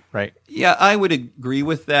 Right. yeah, I would agree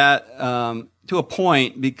with that to a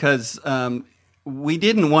point because we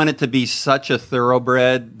didn't want it to be such a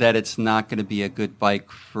thoroughbred that it's not going to be a good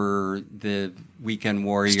bike for the weekend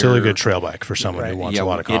warrior. Still a good trail bike for someone who wants a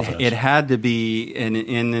lot of confidence. It had to be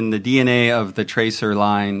in the DNA of the Tracer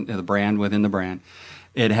line, the brand within the brand.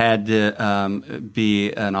 It had to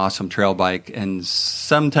be an awesome trail bike. And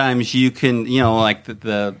sometimes you can, like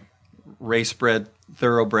the race bred,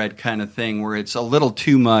 thoroughbred kind of thing where it's a little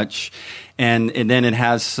too much. And then it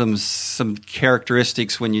has some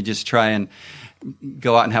characteristics when you just try and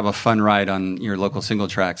go out and have a fun ride on your local single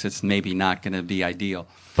tracks. It's maybe not going to be ideal.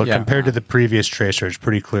 But compared to the previous Tracer, it's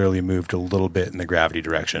pretty clearly moved a little bit in the gravity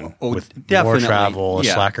direction with definitely. more travel, a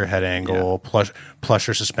Yeah. slacker head angle,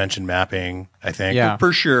 plusher suspension mapping, I think. Yeah.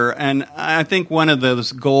 For sure. And I think one of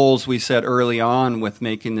those goals we set early on with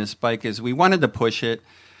making this bike is we wanted to push it,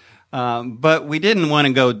 but we didn't want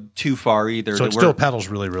to go too far either. So it still pedals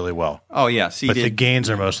really, really well. Oh, yeah. But the gains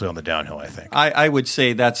are mostly on the downhill, I think. I would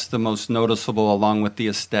say that's the most noticeable along with the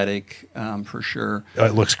aesthetic, for sure.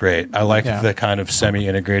 It looks great. I like the kind of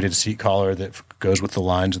semi-integrated seat collar that goes with the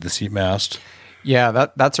lines of the seat mast. Yeah,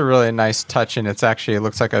 that's a really nice touch, and it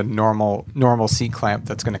looks like a normal seat clamp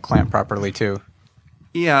that's going to clamp properly too.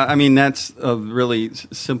 Yeah, I mean, that's a really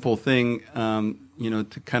simple thing,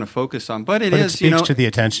 to kind of focus on. But it speaks to the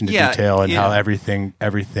attention to detail and how everything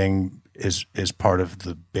is part of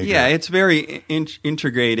the bigger. Yeah, it's very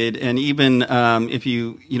integrated, and even if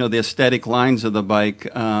the aesthetic lines of the bike,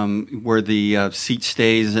 where the seat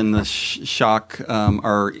stays and the shock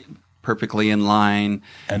are perfectly in line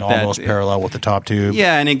and almost parallel with the top tube.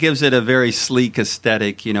 Yeah, and it gives it a very sleek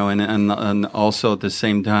aesthetic, and also at the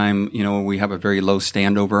same time, we have a very low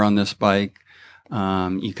standover on this bike.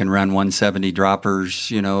 You can run 170 droppers.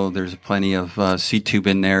 There's plenty of seat tube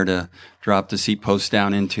in there to drop the seat post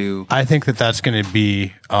down into. I think that's going to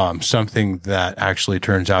be something that actually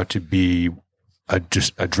turns out to be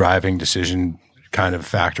just a driving decision kind of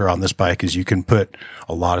factor on this bike is you can put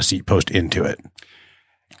a lot of seat post into it.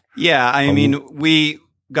 Yeah, I mean, we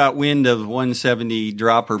got wind of 170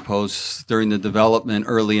 dropper posts during the development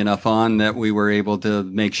early enough on that we were able to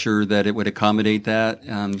make sure that it would accommodate that.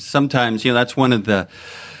 Sometimes, that's one of the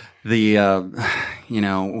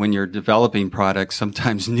when you're developing products,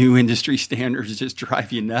 sometimes new industry standards just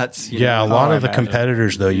drive you nuts. A lot of the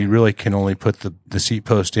competitors, though, you really can only put the seat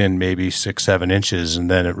post in maybe 6-7 inches, and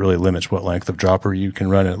then it really limits what length of dropper you can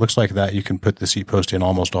run. And it looks like that you can put the seat post in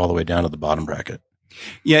almost all the way down to the bottom bracket.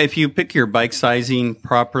 Yeah, if you pick your bike sizing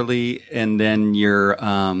properly, and then your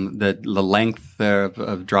the length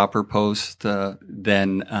of dropper post,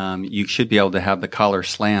 then you should be able to have the collar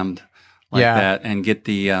slammed like that, and get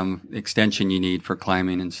the extension you need for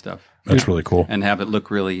climbing and stuff. That's really cool, and have it look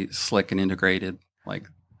really slick and integrated.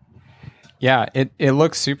 Yeah, it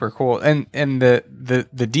looks super cool, and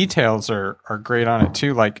the details are great on it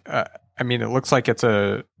too. It looks like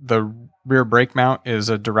the rear brake mount is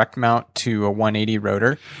a direct mount to a 180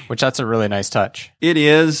 rotor, which that's a really nice touch. It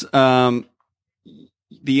is.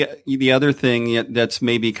 The other thing that's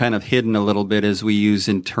maybe kind of hidden a little bit is we use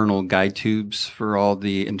internal guide tubes for all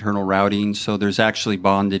the internal routing. So there's actually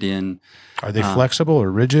bonded in. Are they flexible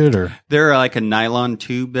or rigid, or? They're like a nylon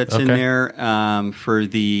tube that's in there for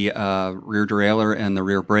the rear derailleur and the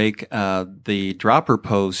rear brake. The dropper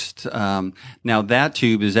post, now that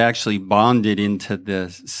tube is actually bonded into the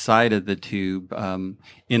side of the tube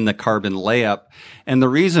in the carbon layup. And the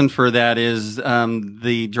reason for that is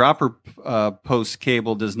the dropper post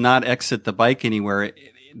cable does not exit the bike anywhere.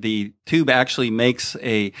 The tube actually makes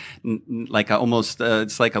it's like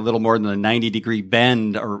a little more than a 90-degree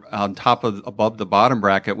bend or on top of above the bottom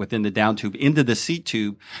bracket within the down tube into the seat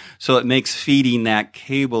tube. So it makes feeding that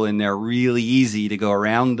cable in there really easy to go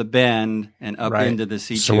around the bend and up into the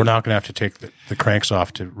seat tube. So we're not going to have to take the cranks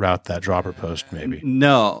off to route that dropper post, maybe.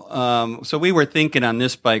 No. So we were thinking on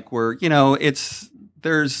this bike where,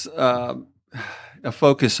 there's a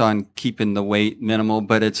focus on keeping the weight minimal,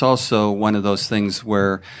 but it's also one of those things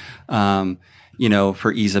where,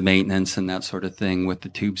 for ease of maintenance and that sort of thing with the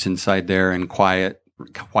tubes inside there and quiet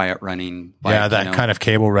running. Bike, kind of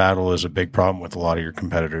cable rattle is a big problem with a lot of your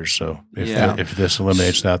competitors. So if this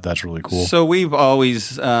eliminates that, that's really cool. So we've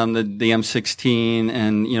always, the M16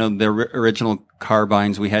 and, the original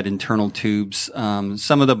carbines, we had internal tubes.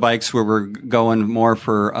 Some of the bikes where we're going more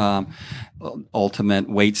for, ultimate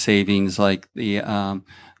weight savings, like the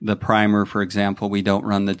primer, for example, we don't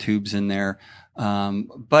run the tubes in there.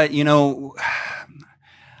 But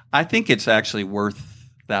I think it's actually worth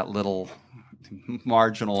that little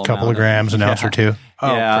marginal couple of grams, an ounce or two.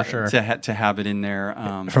 For sure. To have it in there.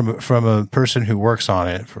 From a person who works on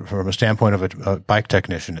it, from a standpoint of a bike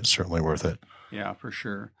technician, it's certainly worth it. Yeah, for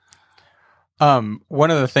sure. One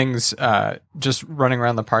of the things, just running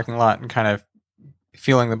around the parking lot and kind of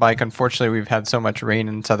feeling the bike. Unfortunately, we've had so much rain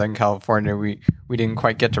in Southern California. We didn't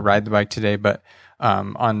quite get to ride the bike today, but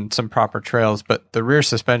on some proper trails. But the rear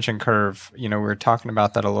suspension curve, we were talking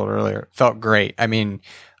about that a little earlier, felt great. I mean,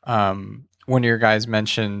 one of your guys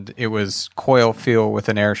mentioned it was coil feel with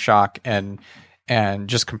an air shock, and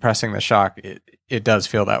just compressing the shock, it does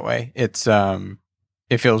feel that way.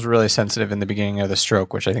 It feels really sensitive in the beginning of the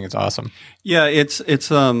stroke, which I think is awesome. Yeah,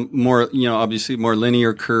 it's more, obviously more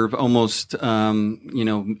linear curve, almost,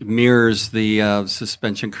 mirrors the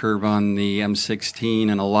suspension curve on the M16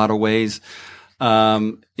 in a lot of ways.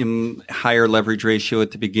 In higher leverage ratio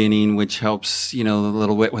at the beginning, which helps, a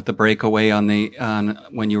little bit with the breakaway on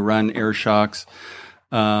when you run air shocks.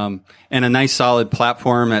 And a nice solid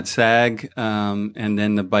platform at sag. And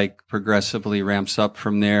then the bike progressively ramps up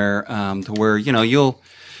from there, to where,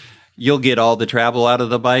 you'll get all the travel out of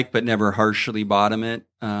the bike, but never harshly bottom it,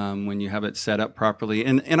 when you have it set up properly.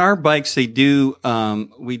 And our bikes, they do,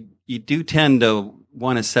 you do tend to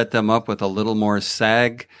want to set them up with a little more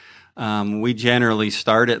sag. We generally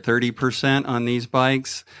start at 30% on these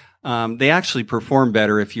bikes. They actually perform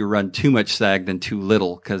better if you run too much sag than too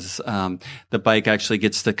little, because the bike actually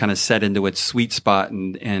gets to kind of set into its sweet spot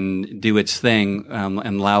and do its thing,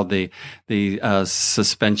 and allow the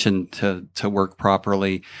suspension to work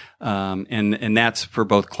properly. And that's for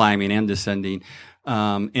both climbing and descending.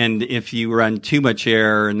 And if you run too much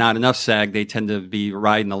air or not enough sag, they tend to be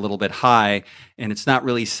riding a little bit high, and it's not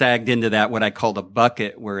really sagged into that, what I call the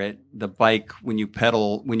bucket, where the bike, when you put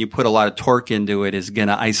a lot of torque into it, is going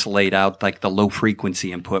to isolate out like the low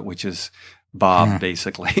frequency input, which is Bob,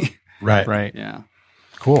 basically. Right. Yeah.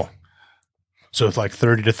 Cool. So it's like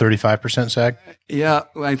 30 to 35% sag? Yeah.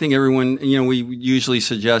 I think everyone, we usually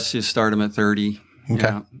suggest you start them at 30. Okay.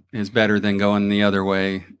 Yeah, is better than going the other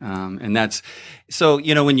way. And that's, so,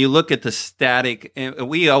 when you look at the static, and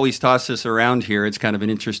we always toss this around here, it's kind of an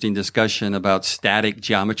interesting discussion about static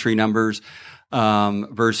geometry numbers,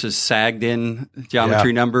 versus sagged in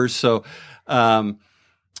geometry numbers. So,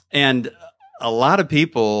 and a lot of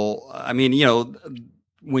people,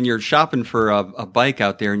 when you're shopping for a bike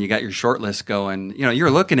out there and you got your short list going,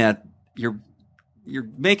 you're looking at you're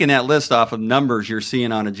making that list off of numbers you're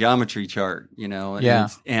seeing on a geometry chart,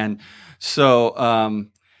 and so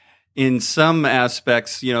in some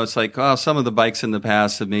aspects, it's like, some of the bikes in the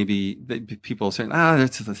past have maybe people saying,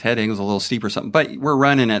 this head angle is a little steep or something, but we're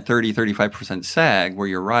running at 35% sag where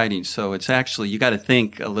you're riding. So it's actually, you got to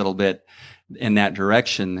think a little bit in that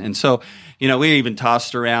direction. And so, we even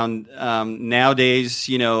tossed around, nowadays,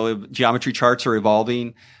 geometry charts are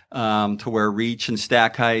evolving, to where reach and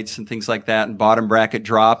stack heights and things like that and bottom bracket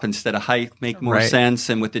drop instead of height make more sense.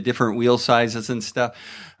 And with the different wheel sizes and stuff,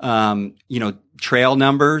 trail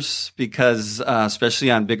numbers, because, especially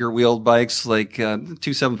on bigger wheeled bikes like,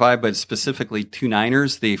 275, but specifically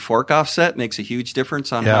 29ers, the fork offset makes a huge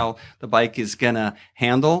difference on how the bike is going to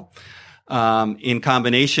handle. In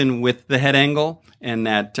combination with the head angle and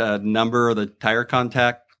that, number of the tire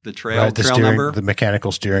contact, the trail number, the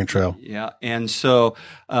mechanical steering trail. Yeah. And so,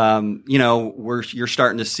 you're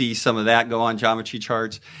starting to see some of that go on geometry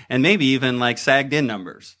charts and maybe even like sagged in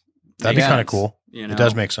numbers. That'd be kind of cool. It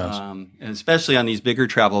does make sense. And especially on these bigger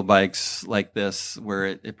travel bikes like this, where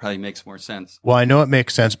it probably makes more sense. Well, I know it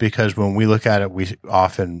makes sense because when we look at it, we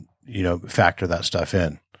often, factor that stuff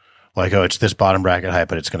in. Like, it's this bottom bracket height,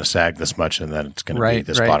 but it's going to sag this much, and then it's going to be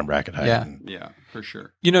this bottom bracket height. Yeah. Yeah, for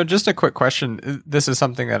sure. Just a quick question. This is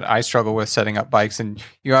something that I struggle with setting up bikes, and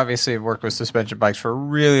you obviously have worked with suspension bikes for a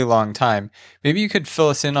really long time. Maybe you could fill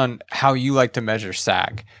us in on how you like to measure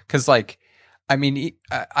sag. Because,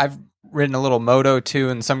 I've ridden a little moto too,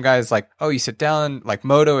 and some guys you sit down. Like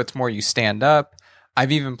moto, it's more you stand up.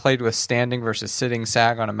 I've even played with standing versus sitting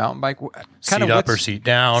sag on a mountain bike. Seat up or seat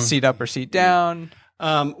down. Seat up or seat down.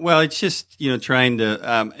 Well, it's just, trying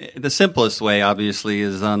to, the simplest way obviously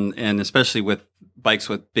is and especially with bikes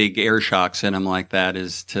with big air shocks in them like that,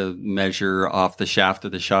 is to measure off the shaft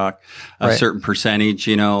of the shock a certain percentage,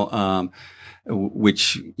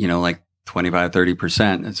 which, like 25,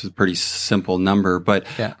 30%. It's a pretty simple number, but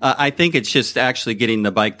I think it's just actually getting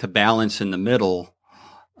the bike to balance in the middle,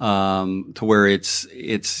 to where it's,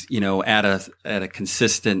 at a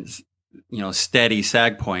consistent, steady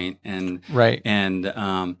sag point and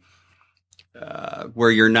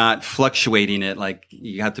where you're not fluctuating it. Like,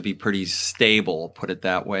 you have to be pretty stable, put it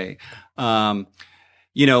that way.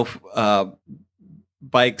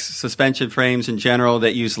 Bikes, suspension frames in general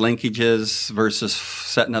that use linkages versus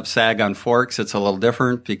setting up sag on forks, it's a little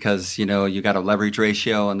different because, you got a leverage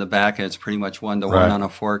ratio on the back and it's pretty much 1-to-1 on a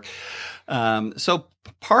fork. So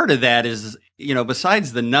part of that is,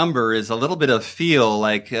 besides the number, is a little bit of feel.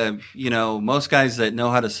 Like, most guys that know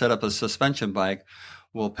how to set up a suspension bike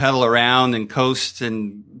will pedal around and coast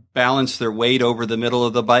and balance their weight over the middle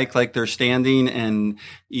of the bike like they're standing. And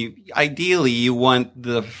ideally, you want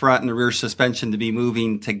the front and the rear suspension to be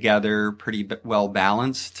moving together pretty well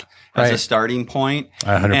balanced as a starting point.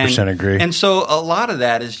 I 100% agree. And so a lot of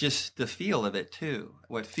that is just the feel of it too,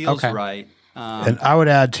 what feels right. And I would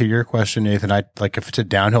add to your question, Nathan, if it's a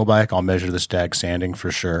downhill bike, I'll measure the stag sanding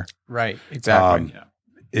for sure. Right. Exactly.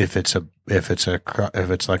 If it's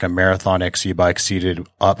like a marathon XC bike, seated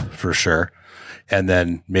up for sure. And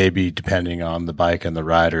then maybe depending on the bike and the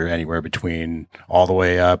rider, anywhere between all the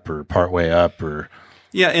way up or part way up or.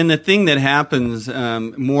 Yeah. And the thing that happens,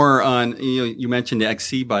 more on, you mentioned the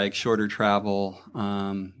XC bike, shorter travel,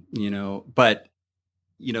 but,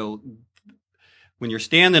 when you're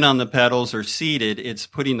standing on the pedals or seated, it's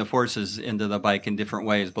putting the forces into the bike in different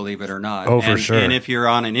ways, believe it or not. For sure. And if you're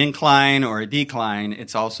on an incline or a decline,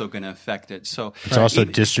 it's also going to affect it. So it's also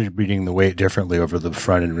distributing the weight differently over the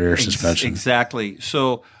front and rear suspension. Exactly.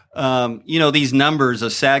 So, these numbers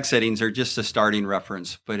of sag settings are just a starting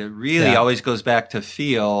reference, but it really always goes back to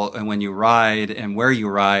feel and when you ride and where you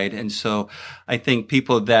ride. And so I think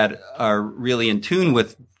people that are really in tune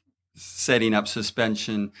with setting up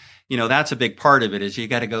suspension, that's a big part of it, is you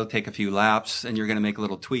got to go take a few laps and you're going to make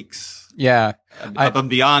little tweaks. Yeah. Up and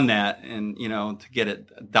beyond that, and, to get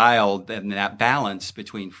it dialed and that balance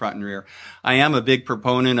between front and rear. I am a big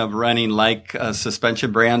proponent of running like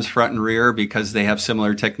suspension brands front and rear because they have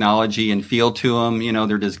similar technology and feel to them.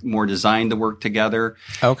 They're more designed to work together.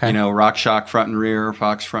 Okay. RockShox front and rear,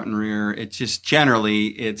 Fox front and rear. It's just generally,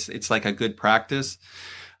 it's like a good practice.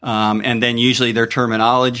 And then usually their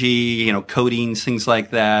terminology, coatings, things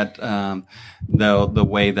like that, the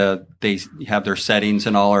way that they have their settings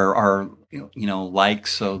and all are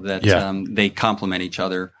so that, they complement each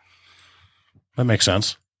other. That makes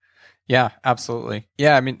sense. Yeah, absolutely.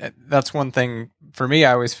 Yeah. I mean, that's one thing for me.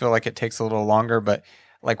 I always feel like it takes a little longer, but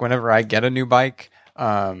like whenever I get a new bike,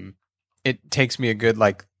 it takes me a good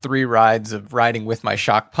 3 rides of riding with my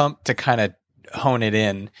shock pump to kind of hone it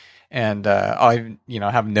in, and I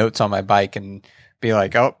have notes on my bike and be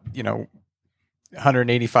like,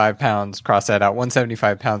 185 pounds, cross that out.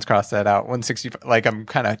 175 pounds, cross that out. 165. Like I'm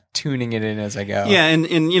kind of tuning it in as I go. Yeah, and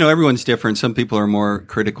everyone's different. Some people are more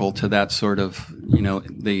critical to that sort of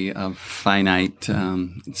the finite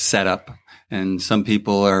setup, and some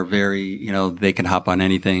people are very they can hop on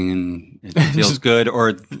anything and it feels good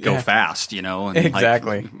or go fast. And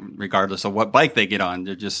exactly. Regardless of what bike they get on,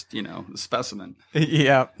 they're just a specimen.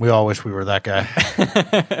 Yeah, we all wish we were that guy.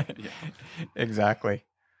 Exactly.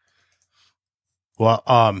 Well,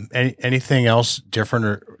 anything else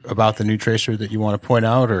different about the new Tracer that you want to point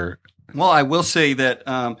out, or? Well, I will say that,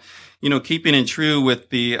 keeping it true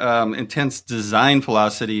with the intense design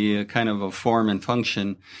philosophy, kind of a form and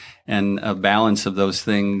function and a balance of those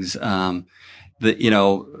things,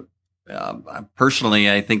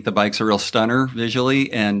 personally, I think the bike's a real stunner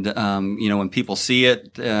visually. And, when people see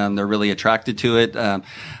it, they're really attracted to it.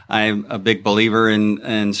 I'm a big believer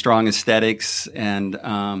in strong aesthetics.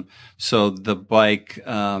 And, so the bike,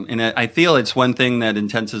 and I feel it's one thing that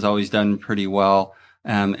Intense has always done pretty well.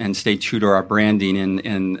 And stay true to our branding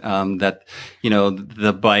and that,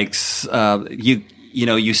 the bikes,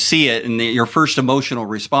 you see it and your first emotional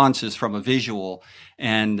response is from a visual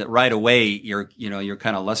and right away you're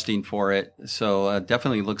kind of lusting for it. So,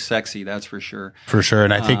 definitely looks sexy. That's for sure. For sure.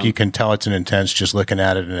 And I think you can tell it's an Intense just looking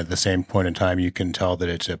at it. And at the same point in time, you can tell that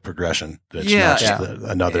it's a progression. It's not just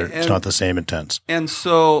it's not the same Intense. And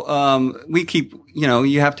so, we keep,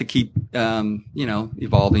 you have to keep,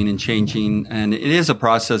 evolving and changing. And it is a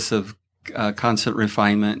process of, constant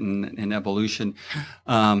refinement and evolution.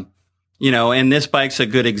 And this bike's a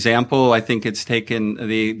good example. I think it's taken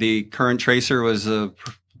the current Tracer was a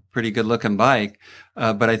pretty good looking bike.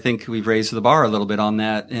 But I think we've raised the bar a little bit on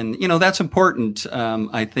that. And, that's important.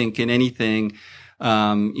 I think in anything,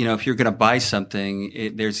 if you're going to buy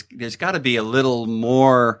something, there's got to be a little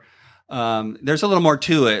more, there's a little more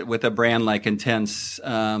to it with a brand like Intense.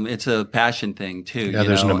 It's a passion thing too. Yeah,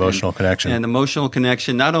 there's an emotional connection. And emotional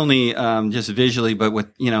connection, not only, just visually, but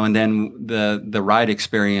with, and then the ride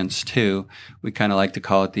experience too. We kind of like to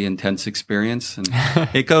call it the Intense experience. And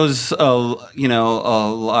it goes, a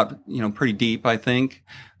lot, pretty deep, I think.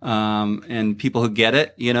 And people who get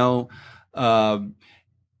it,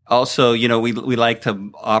 also, we like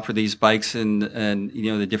to offer these bikes in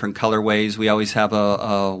the different colorways. We always have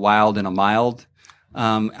a wild and a mild.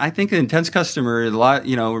 I think an Intense customer, a lot,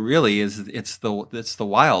 really it's the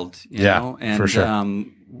wild, know, and, for sure.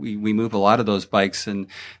 We move a lot of those bikes and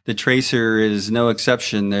the Tracer is no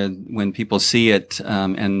exception. When people see it,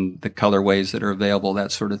 and the colorways that are available,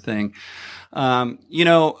 that sort of thing.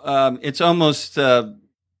 It's almost, a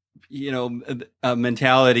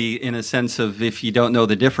mentality in a sense of if you don't know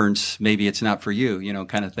the difference, maybe it's not for you,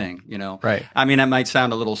 kind of thing, Right. I mean, that might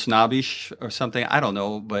sound a little snobbish or something. I don't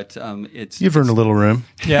know, but, you've earned a little room.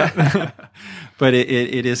 Yeah. But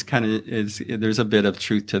it is kind of, there's a bit of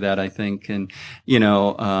truth to that, I think. And,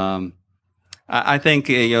 I think,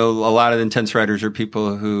 a lot of the Intense riders are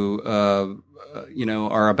people who,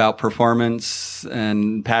 are about performance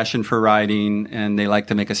and passion for riding, and they like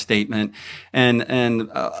to make a statement. And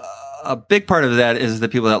a big part of that is the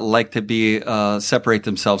people that like to be, separate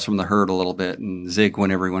themselves from the herd a little bit and zig when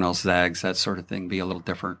everyone else zags, that sort of thing, be a little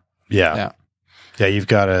different. Yeah. You've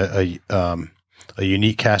got a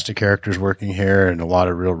unique cast of characters working here and a lot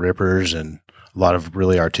of real rippers and a lot of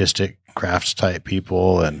really artistic crafts type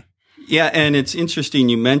people. And yeah. And it's interesting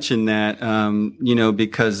you mentioned that,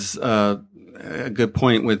 because, a good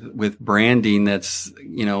point with branding. That's,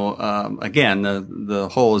 again, the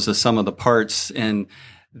whole is the sum of the parts, and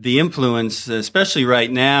the influence, especially right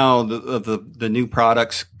now, the new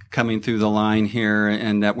products coming through the line here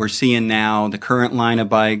and that we're seeing now, the current line of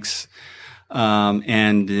bikes,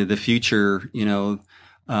 and the future,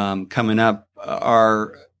 coming up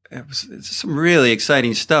it's some really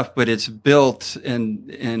exciting stuff, but it's built and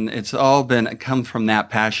it's all come from that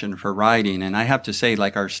passion for riding. And I have to say,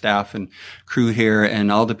 like our staff and crew here and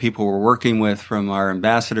all the people we're working with, from our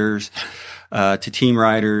ambassadors, to team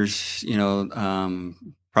riders,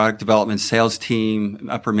 product development, sales team,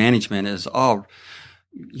 upper management is all,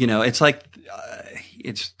 it's like,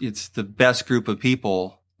 it's the best group of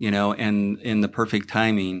people, and in the perfect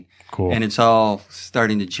timing. Cool. And it's all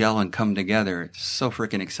starting to gel and come together. It's so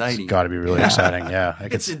freaking exciting. It's got to be really exciting. Yeah.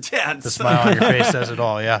 It's intense. The smile on your face says it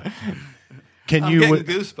all. Yeah. I'm getting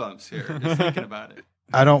goosebumps here just thinking about it.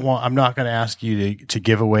 I'm not going to ask you to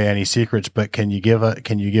give away any secrets, but can you give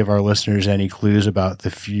our listeners any clues about the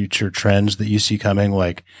future trends that you see coming?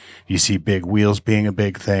 Like, do you see big wheels being a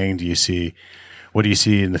big thing? What do you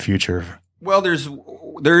see in the future? Well,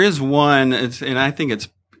 there is one, and I think it's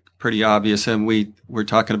pretty obvious, and we were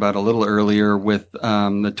talking about a little earlier with the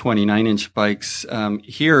 29-inch bikes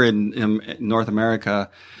here in North America.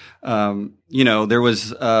 There was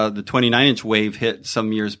the 29-inch wave hit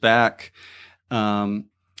some years back, and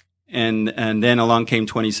then along came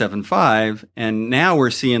 27.5, and now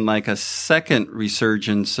we're seeing like a second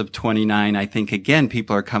resurgence of 29. I think again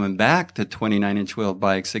people are coming back to 29-inch wheel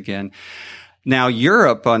bikes again. Now,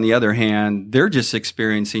 Europe, on the other hand, they're just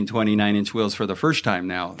experiencing 29-inch wheels for the first time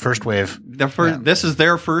now. First wave. This is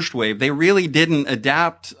their first wave. They really didn't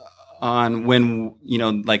adapt on when,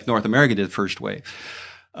 like North America did first wave.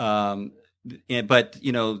 But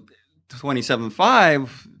 27.5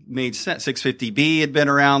 made sense. 650B had been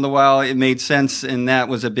around a while. It made sense, and that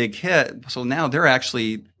was a big hit. So now they're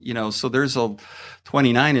actually, so there's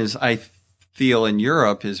 29 is, I feel, in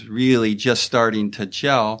Europe is really just starting to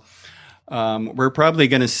gel. We're probably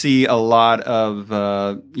going to see a lot of,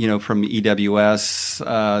 from EWS,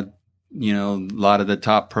 a lot of the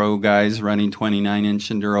top pro guys running 29-inch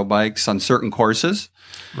enduro bikes on certain courses.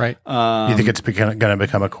 Right. You think it's going to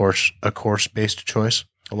become a course-based choice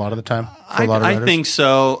a lot of the time for a lot of riders? I think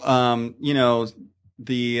so.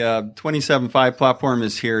 The 27.5 platform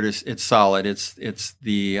is here. It's solid. It's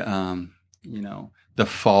the,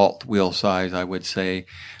 default wheel size, I would say,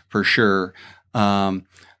 for sure.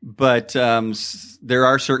 But there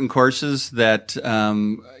are certain courses that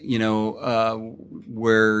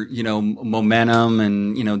where momentum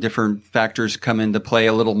and different factors come into play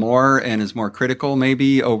a little more and is more critical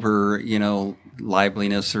maybe over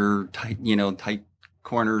liveliness or tight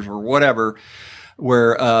corners or whatever,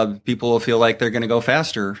 where people will feel like they're going to go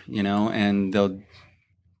faster, and they'll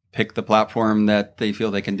pick the platform that they feel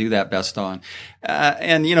they can do that best on,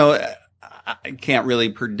 I can't really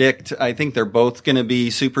predict. I think they're both going to be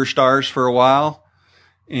superstars for a while.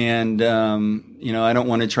 And, I don't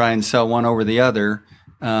want to try and sell one over the other.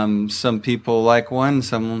 Some people like one,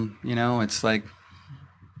 some, it's like.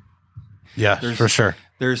 Yeah, for sure.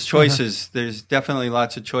 There's choices. There's definitely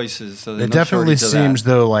lots of choices. So it definitely seems,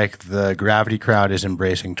 though, like the Gravity crowd is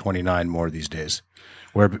embracing 29 more these days.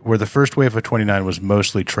 Where the first wave of 29 was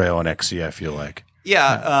mostly trail and XC, I feel like.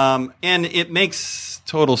 Yeah, and it makes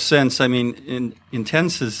total sense. I mean, in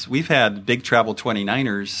Intenses, we've had big travel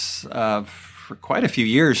 29ers for quite a few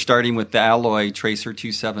years, starting with the Alloy Tracer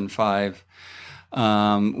 275,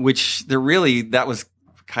 which that was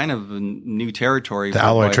kind of a new territory. The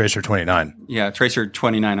Alloy Tracer 29. Yeah, Tracer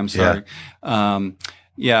 29, I'm sorry.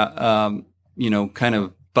 Yeah. Kind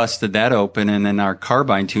of busted that open, and then our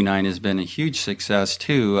Carbine 2.9 has been a huge success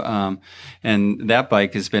too. And that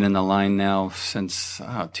bike has been in the line now since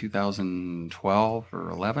 2012 or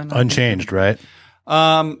 11. Unchanged, right?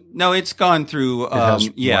 No, it's gone through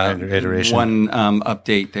one iteration. One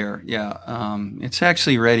update there. Yeah. It's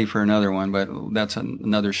actually ready for another one, but that's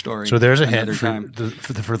another story. So there's a hint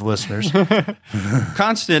for the listeners.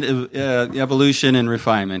 Constant evolution and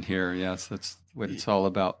refinement here. Yes, that's what it's all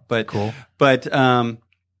about. But cool. But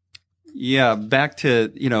back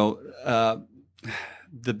to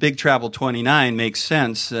the Big Travel 29 makes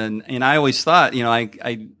sense, and I always thought,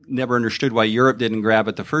 I never understood why Europe didn't grab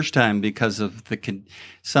it the first time because of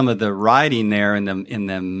some of the riding there in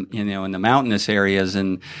the mountainous areas,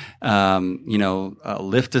 and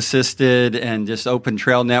lift assisted and just open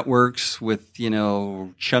trail networks with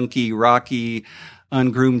chunky, rocky,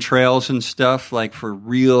 ungroomed trails and stuff, like for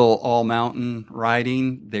real all mountain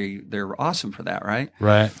riding. They're awesome for that, right?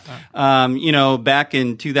 Right. Back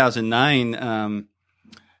in 2009,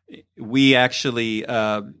 we actually,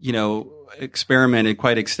 experimented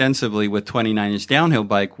quite extensively with 29-inch downhill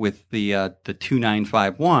bike with the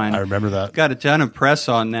 2951. I remember that. Got a ton of press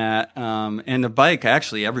on that. And the bike,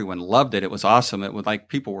 actually, everyone loved it. It was awesome. It was like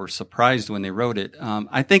people were surprised when they rode it.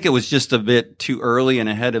 I think it was just a bit too early and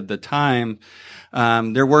ahead of the time.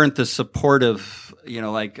 There weren't the supportive,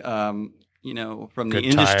 from the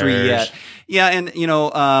industry tires yet. Yeah.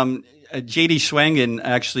 And, JD Schwangen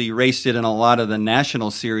actually raced it in a lot of the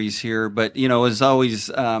national series here, but, it was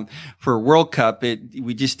always, for World Cup,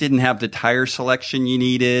 we just didn't have the tire selection you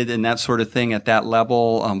needed and that sort of thing at that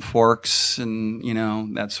level, forks and,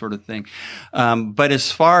 that sort of thing. But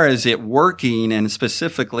as far as it working and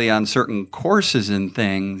specifically on certain courses and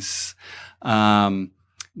things,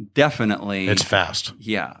 definitely. It's fast.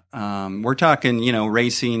 Yeah. We're talking,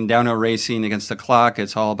 racing, downhill racing against the clock.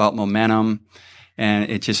 It's all about momentum.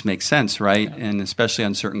 And it just makes sense, right? Yeah. And especially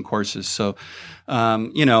on certain courses. So,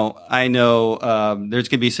 I know there's going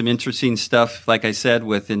to be some interesting stuff, like I said,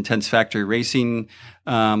 with Intense Factory Racing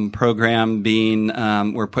program being,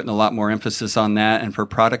 we're putting a lot more emphasis on that. And for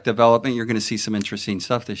product development, you're going to see some interesting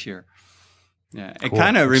stuff this year. Yeah, it Cool.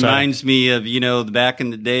 kind of Exciting. reminds me of, back in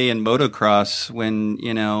the day in motocross when,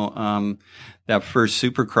 that first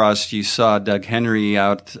Supercross, you saw Doug Henry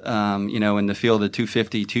out, in the field of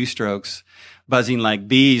 250 two-strokes, buzzing like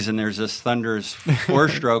bees, and there's this thunderous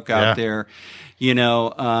four-stroke Yeah. out there.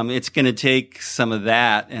 It's going to take some of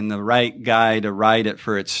that and the right guy to ride it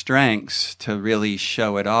for its strengths to really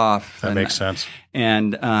show it off. That makes sense.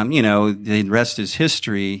 And, the rest is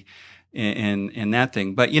history in that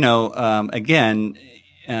thing. But, again,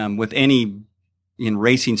 with any in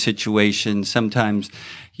racing situations, sometimes,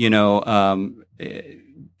 you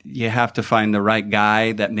have to find the right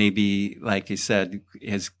guy that maybe, like you said,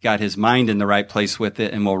 has got his mind in the right place with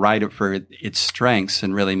it and will ride it for its strengths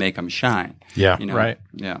and really make them shine. Yeah. Right.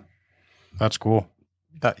 Yeah. That's cool.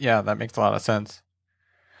 That makes a lot of sense.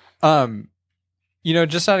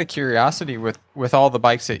 Just out of curiosity, with all the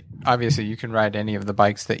bikes that obviously you can ride any of the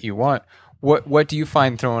bikes that you want, what do you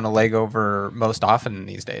find throwing a leg over most often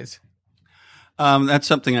these days? That's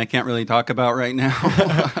something I can't really talk about right now,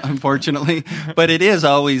 unfortunately. But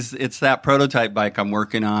it's that prototype bike I'm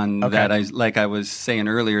working on Okay. that like I was saying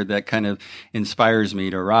earlier, that kind of inspires me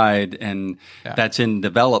to ride, and that's in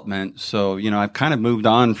development. So, I've kind of moved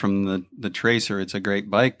on from the Tracer. It's a great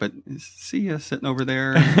bike, but see you sitting over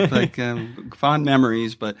there, like fond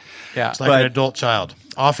memories. But Yeah. It's like an adult child.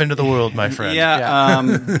 Off into the world, my friend.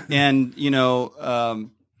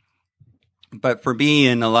 But for me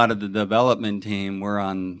and a lot of the development team, we're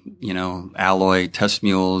on, alloy test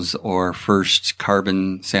mules or first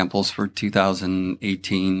carbon samples for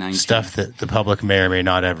 2018, 19. Stuff that the public may or may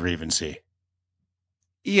not ever even see.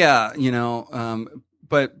 Yeah,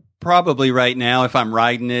 but probably right now, if I'm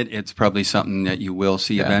riding it, it's probably something that you will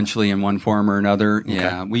see eventually in one form or another. Okay.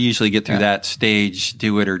 Yeah, we usually get through that stage,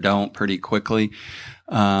 do it or don't, pretty quickly.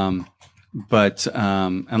 But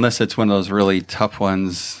unless it's one of those really tough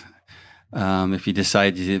ones, if you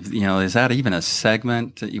decide, is that even a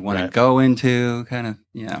segment that you want to go into? Kind of,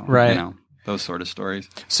 those sort of stories.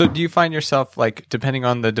 So do you find yourself, like, depending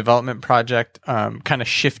on the development project, kind of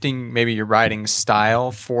shifting maybe your riding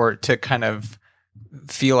style to kind of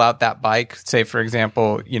feel out that bike? Say, for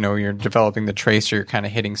example, you're developing the Tracer, you're kind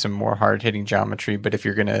of hitting some more hard-hitting geometry, but if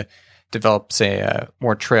you're going to develop, say, a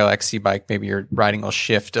more trail XC bike, maybe your riding will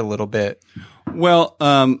shift a little bit. Well,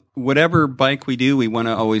 whatever bike we do, we want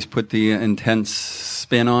to always put the intense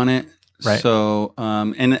spin on it. Right. So,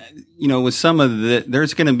 with some of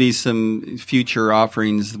there's going to be some future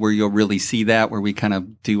offerings where you'll really see that, where we kind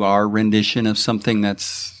of do our rendition of something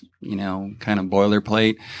that's, kind of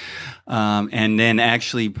boilerplate. And then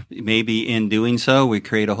actually maybe in doing so, we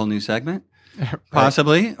create a whole new segment,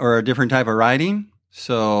 possibly, or a different type of riding.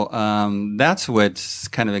 So, that's what's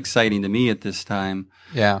kind of exciting to me at this time.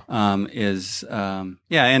 Yeah. And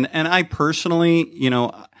I personally,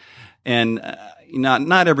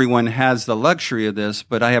 not everyone has the luxury of this,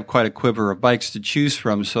 but I have quite a quiver of bikes to choose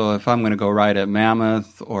from. So if I'm going to go ride at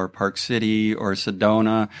Mammoth or Park City or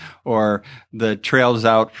Sedona or the trails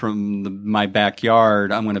out from my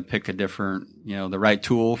backyard, I'm going to pick a different, the right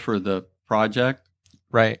tool for the project.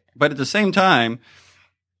 Right. But at the same time,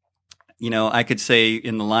 I could say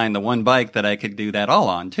in the line, the one bike that I could do that all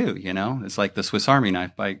on too, it's like the Swiss Army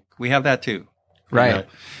knife bike. We have that too. Right.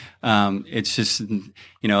 It's just,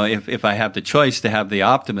 if I have the choice to have the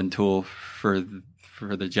Optimum tool for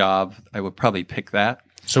the job, I would probably pick that.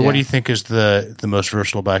 So what do you think is the most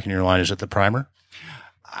versatile bike in your line? Is it the Primer?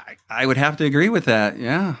 I would have to agree with that.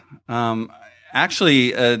 Yeah.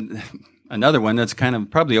 Actually, another one that's kind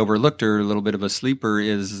of probably overlooked or a little bit of a sleeper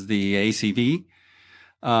is the ACV.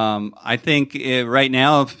 I think right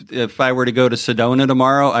now, if I were to go to Sedona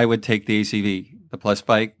tomorrow, I would take the ACV, the Plus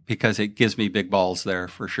bike, because it gives me big balls there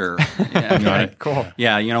for sure. Yeah, Cool.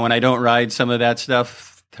 Yeah, when I don't ride some of that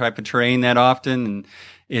type of terrain that often, and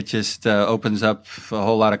it just opens up a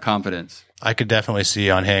whole lot of confidence. I could definitely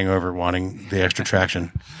see on Hangover wanting the extra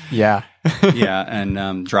traction. Yeah. Yeah,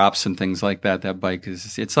 and drops and things like that. That bike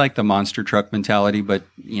it's like the monster truck mentality, but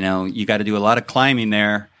you got to do a lot of climbing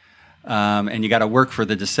there. And you got to work for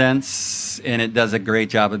the descents, and it does a great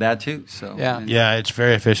job of that too. So yeah, it's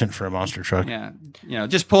very efficient for a monster truck. Yeah,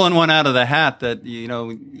 just pulling one out of the hat that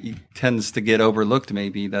tends to get overlooked.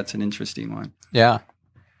 Maybe that's an interesting one. Yeah.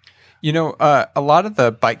 A lot of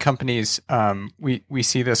the bike companies, we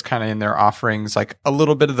see this kind of in their offerings, like a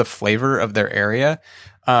little bit of the flavor of their area.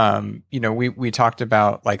 We talked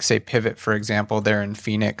about, like, say, Pivot, for example, they're in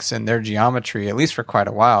Phoenix, and their geometry, at least for quite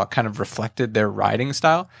a while, kind of reflected their riding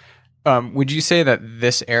style. Would you say that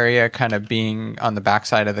this area, kind of being on the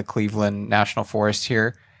backside of the Cleveland National Forest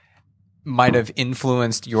here, might have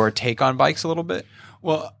influenced your take on bikes a little bit?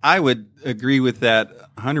 Well, I would agree with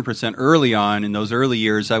that 100%. Early on in those early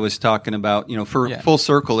years, I was talking about, full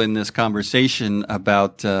circle in this conversation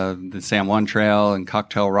about the San Juan Trail and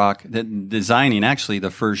Cocktail Rock, designing actually the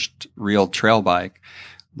first real trail bike.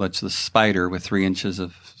 That's the Spider with 3 inches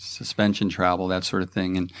of suspension travel, that sort of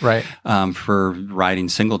thing. And right. For riding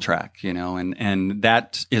single track, and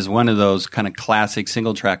that is one of those kind of classic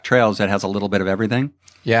single track trails that has a little bit of everything.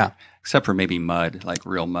 Yeah. Except for maybe mud, like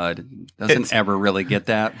real mud. Doesn't ever really get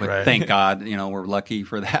that, but Right. thank God, we're lucky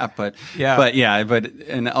for that. But Yeah. but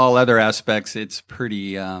in all other aspects, it's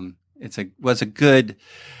pretty, was a good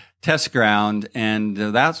test ground. And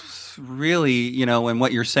that's really, and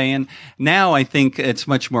what you're saying now, I think it's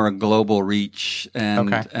much more a global reach.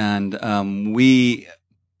 And, Okay. and,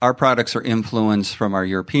 our products are influenced from our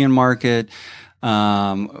European market.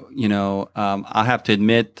 I have to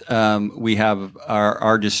admit, we have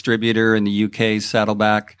our distributor in the UK,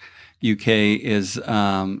 Saddleback UK is,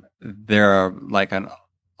 they're like an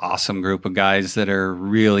awesome group of guys that are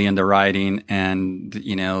really into riding and,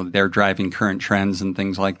 they're driving current trends and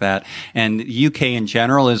things like that. And UK in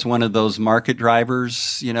general is one of those market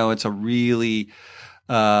drivers. It's a really,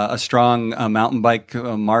 a strong mountain bike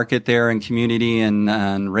market there and community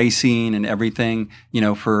and racing and everything,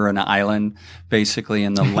 for an island, basically,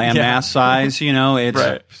 in the landmass size, it's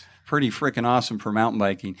Right. pretty freaking awesome for mountain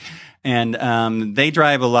biking. And they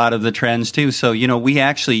drive a lot of the trends too. So, we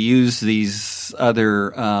actually use these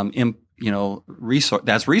other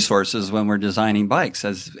resources when we're designing bikes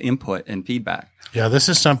as input and feedback. Yeah, this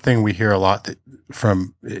is something we hear a lot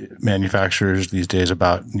from manufacturers these days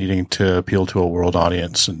about needing to appeal to a world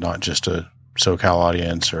audience and not just a SoCal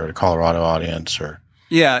audience or a Colorado audience or.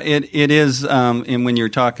 Yeah, it is. And when you're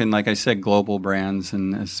talking, like I said, global brands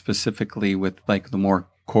and specifically with like the more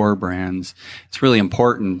core brands, it's really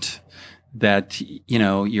important that,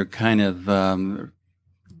 you're kind of,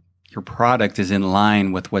 your product is in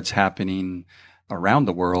line with what's happening around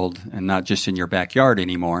the world and not just in your backyard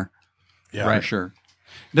anymore. Yeah, For sure.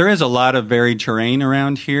 There is a lot of varied terrain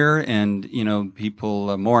around here, and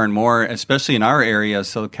people more and more, especially in our area,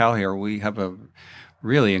 SoCal here, we have a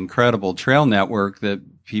really incredible trail network that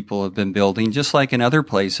people have been building, just like in other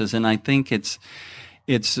places. And I think it's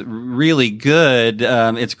really good.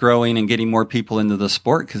 It's growing and getting more people into the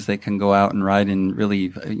sport because they can go out and ride in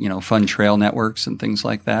really fun trail networks and things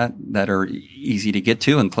like that are easy to get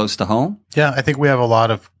to and close to home. Yeah, I think we have a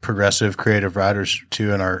lot of progressive, creative riders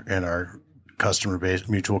too in our customer base,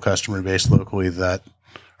 mutual customer base locally that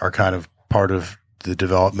are kind of part of the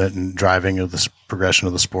development and driving of this progression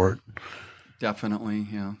of the sport. Definitely,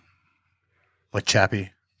 yeah. Like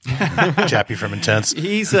Chappie. Chappie from Intense.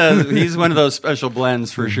 He's one of those special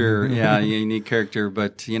blends for sure. Yeah, unique character,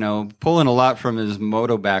 but pulling a lot from his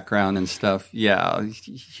moto background and stuff. Yeah,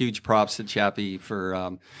 huge props to Chappie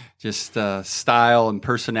for just style and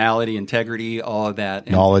personality, integrity, all of that.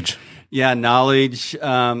 And, Knowledge. Yeah, knowledge.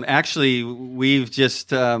 Actually, we've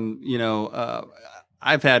just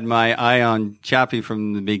I've had my eye on Chappie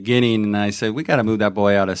from the beginning, and I said, we got to move that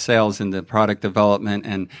boy out of sales into product development.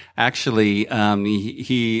 And actually,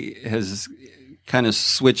 he has kind of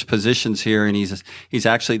switched positions here, and he's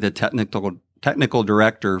actually the technical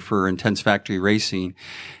director for Intense Factory Racing.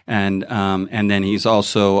 And then he's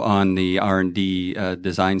also on the R&D,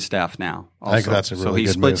 design staff now. Also. I think that's a really so he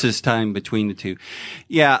good splits move. his time between the two.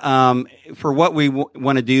 Yeah. For what we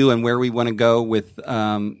want to do and where we want to go with,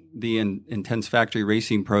 the Intense Factory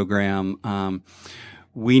Racing program,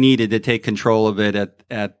 we needed to take control of it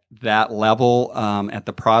at that level, at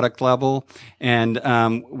the product level. And,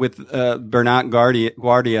 with, Bernat Guardia,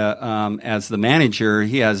 as the manager,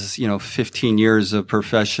 he has, 15 years of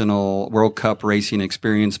professional World Cup racing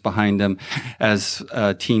experience behind him as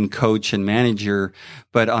a team coach and manager.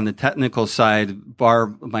 But on the technical side, bar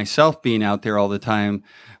myself being out there all the time,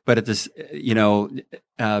 but at this,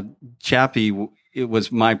 Chappie, it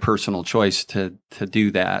was my personal choice to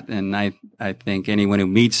do that. And I think anyone who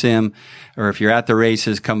meets him, or if you're at the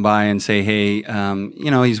races, come by and say, hey,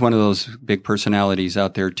 he's one of those big personalities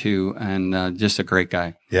out there too. And, just a great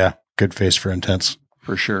guy. Yeah, good face for Intense.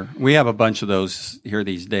 For sure. We have a bunch of those here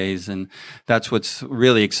these days. And that's what's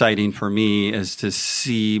really exciting for me is to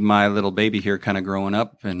see my little baby here kind of growing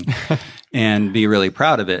up and be really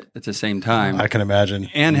proud of it at the same time. I can imagine.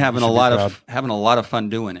 And You having should a be lot proud. of having a lot of fun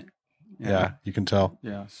doing it. Yeah, you can tell.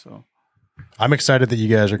 Yeah. So I'm excited that you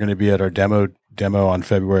guys are going to be at our demo on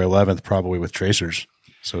February 11th, probably with tracers,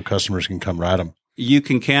 so customers can come ride them. you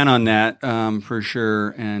can count on that for sure.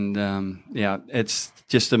 And yeah, it's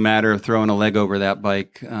just a matter of throwing a leg over that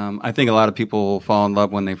bike. I think a lot of people will fall in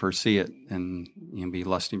love when they first see it, and be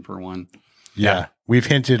lusting for one. Yeah. We've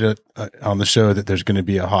hinted on the show that there's going to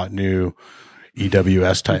be a hot new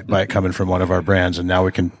EWS type bike coming from one of our brands, and now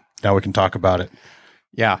we can talk about it.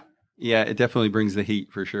 Yeah. Yeah, it definitely brings the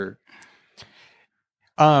heat for sure.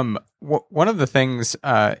 One of the things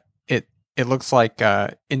it looks like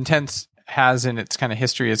Intense has in its kind of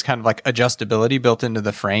history is kind of like adjustability built into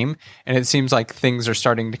the frame, and it seems like things are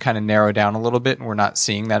starting to kind of narrow down a little bit, and we're not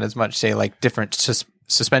seeing that as much. Say like different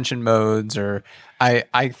suspension modes, or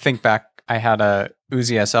I think back, I had a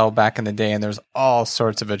Uzi SL back in the day, and there's all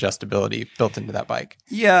sorts of adjustability built into that bike.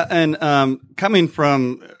 Yeah, and coming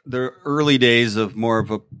from the early days of more of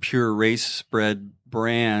a pure race spread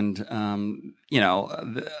brand,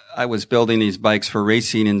 I was building these bikes for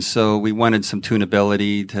racing, and so we wanted some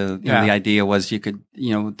tunability to, the idea was you could,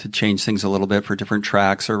 to change things a little bit for different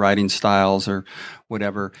tracks or riding styles or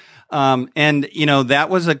whatever. That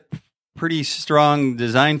was a pretty strong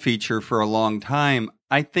design feature for a long time.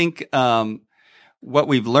 I think what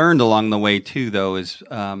we've learned along the way too, though, is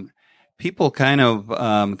people kind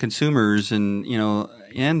of consumers and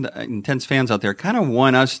and Intense fans out there kind of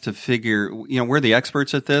want us to figure. We're the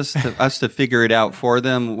experts at this. Us to figure it out for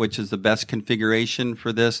them, which is the best configuration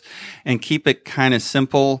for this, and keep it kind of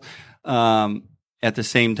simple at the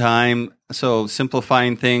same time. So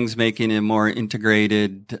simplifying things, making it more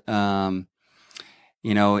integrated.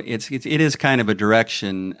 It is kind of a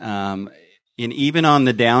direction. And even on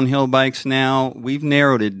the downhill bikes now, we've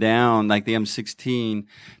narrowed it down, like the M16.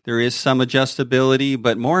 There is some adjustability,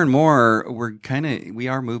 but more and more, we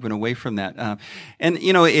are moving away from that.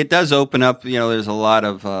 It does open up, there's a lot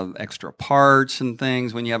of extra parts and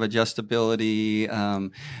things when you have adjustability.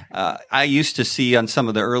 I used to see on some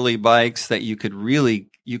of the early bikes that you could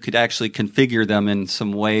actually configure them in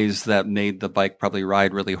some ways that made the bike probably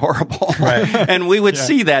ride really horrible. Right. And we would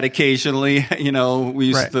see that occasionally. We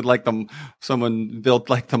used to someone built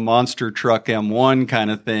like the monster truck M1 kind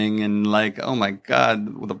of thing, and like, oh my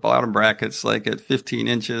God, with the bottom brackets like at 15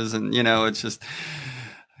 inches, and it's just,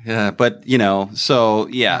 yeah. But that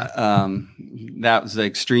was the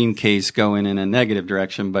extreme case going in a negative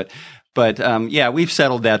direction, but we've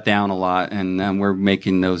settled that down a lot, and we're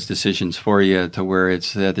making those decisions for you to where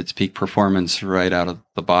it's at its peak performance right out of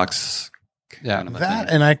the box. Yeah,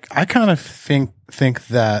 and I kind of think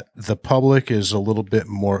that the public is a little bit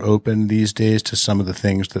more open these days to some of the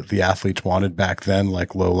things that the athletes wanted back then,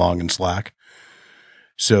 like low, long, and slack.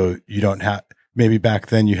 So you don't have, maybe back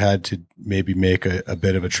then you had to maybe make a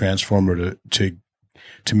bit of a transformer to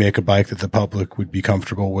make a bike that the public would be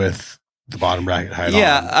comfortable with. The bottom bracket height.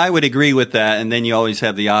 Yeah, I would agree with that. And then you always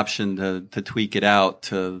have the option to tweak it out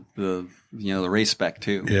to the race spec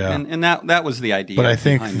too. Yeah, and that was the idea. But I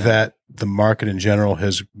think that the market in general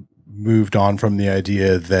has moved on from the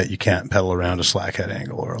idea that you can't pedal around a slack head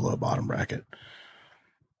angle or a low bottom bracket.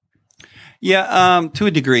 Yeah, to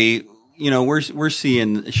a degree, we're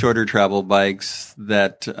seeing shorter travel bikes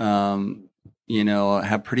that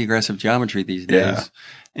have pretty aggressive geometry these days.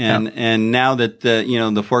 Yeah. And now that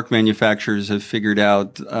the fork manufacturers have figured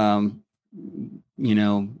out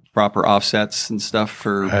proper offsets and stuff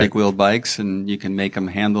for big wheel bikes, and you can make them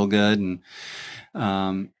handle good, and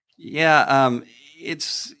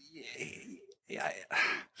it's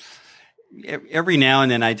every now and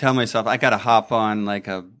then I tell myself I got to hop on like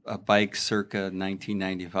a bike circa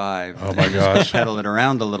 1995. Oh my gosh, pedal it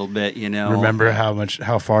around a little bit. Remember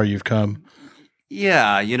how far you've come.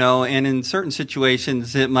 Yeah, and in certain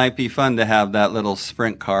situations, it might be fun to have that little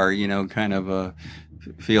sprint car, kind of a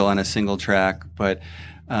feel on a single track. But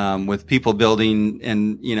with people building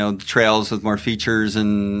and, trails with more features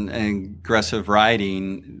and aggressive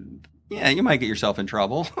riding, you might get yourself in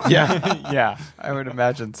trouble. Yeah, I would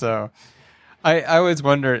imagine so. I always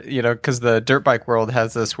wonder, because the dirt bike world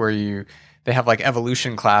has this where they have like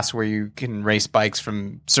evolution class where you can race bikes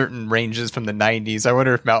from certain ranges from the 90s. I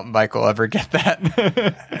wonder if mountain bike will ever get that.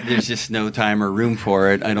 There's just no time or room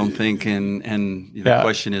for it, I don't think. And the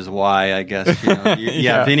question is why, I guess.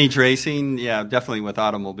 Vintage racing, definitely with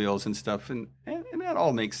automobiles and stuff. And that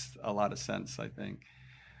all makes a lot of sense, I think,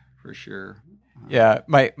 for sure. Yeah,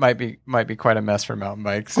 might be quite a mess for mountain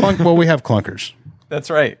bikes. Well, we have clunkers. That's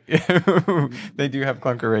right. They do have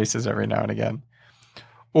clunker races every now and again.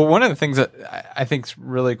 Well, one of the things that I think is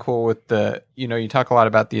really cool with you talk a lot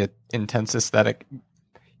about the Intense aesthetic.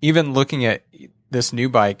 Even looking at this new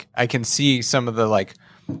bike, I can see some of the like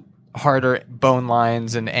harder bone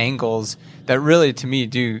lines and angles that really, to me,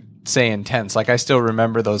 do say Intense. Like I still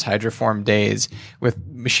remember those hydroform days with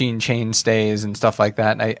machine chain stays and stuff like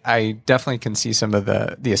that. And I definitely can see some of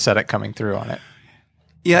the aesthetic coming through on it.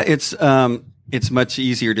 Yeah, it's it's much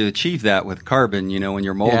easier to achieve that with carbon, when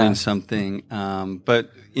you're molding Yeah. something.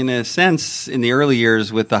 But in a sense, in the early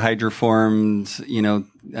years with the hydroformed,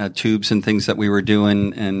 tubes and things that we were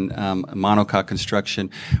doing and monocoque construction,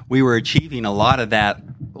 we were achieving a lot of that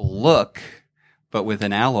look, but with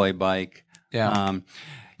an alloy bike. Yeah.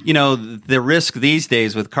 The risk these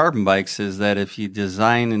days with carbon bikes is that if you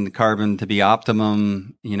design in the carbon to be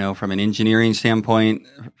optimum, from an engineering standpoint,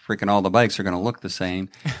 freaking all the bikes are going to look the same.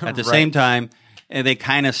 At the same time, they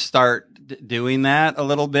kind of start doing that a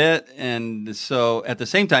little bit. And so at the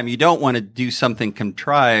same time, you don't want to do something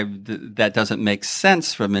contrived that doesn't make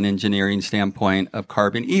sense from an engineering standpoint of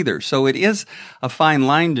carbon either. So it is a fine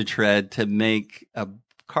line to tread to make a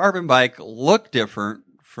carbon bike look different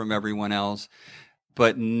from everyone else,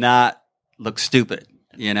 but not look stupid,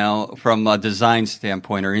 from a design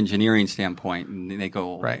standpoint or engineering standpoint. And they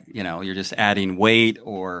go, Right. You're just adding weight,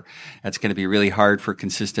 or that's going to be really hard for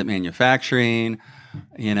consistent manufacturing,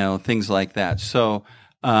 things like that. So,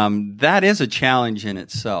 that is a challenge in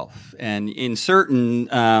itself. And in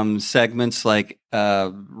certain, segments like,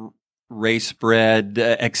 race bred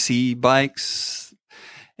XC bikes,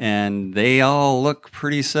 and they all look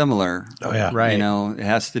pretty similar. Oh yeah. Right. It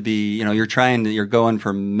has to be, you're going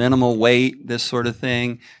for minimal weight, this sort of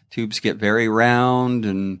thing. Tubes get very round,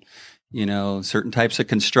 and, certain types of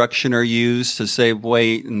construction are used to save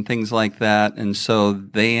weight and things like that. And so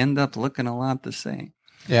they end up looking a lot the same.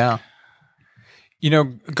 Yeah.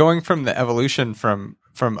 Going from the evolution from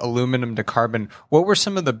aluminum to carbon, what were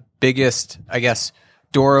some of the biggest, I guess,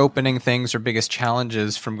 door opening things or biggest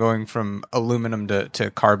challenges from going from aluminum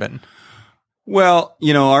to carbon? Well,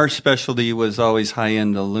 our specialty was always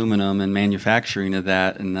high-end aluminum and manufacturing of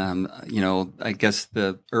that. And, I guess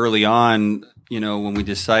early on, when we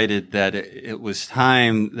decided that it was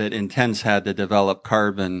time that Intense had to develop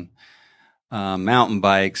carbon mountain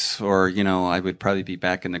bikes, or, I would probably be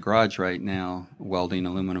back in the garage right now welding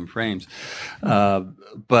aluminum frames.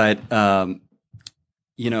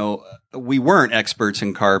 We weren't experts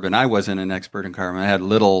in carbon. I wasn't an expert in carbon. I had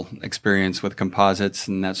little experience with composites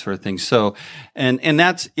and that sort of thing. So, and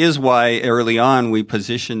that is why early on we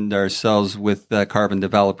positioned ourselves with carbon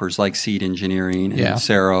developers like Seed Engineering and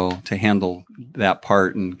Cero to handle that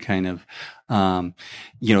part and kind of,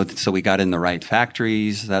 so we got in the right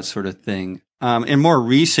factories, that sort of thing. In more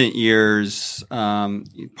recent years,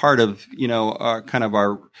 part of,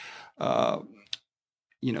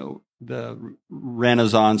 the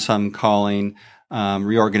renaissance, I'm calling,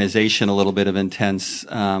 reorganization a little bit of Intense.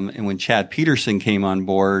 And when Chad Peterson came on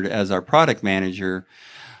board as our product manager,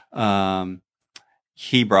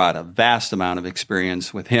 he brought a vast amount of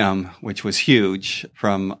experience with him, which was huge,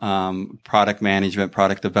 from product management,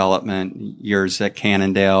 product development, years at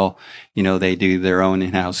Cannondale. They do their own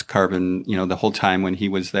in-house carbon, the whole time when he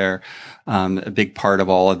was there. A big part of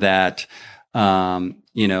all of that,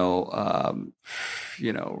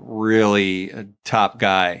 really a top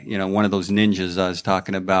guy, one of those ninjas I was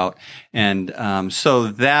talking about. And, so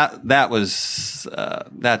that was,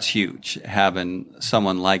 that's huge, having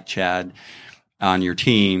someone like Chad on your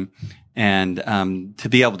team and, to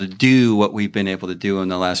be able to do what we've been able to do in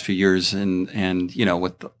the last few years and,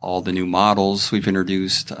 with all the new models we've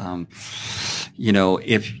introduced,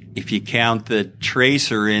 if you count the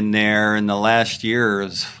Tracer in there in the last year, it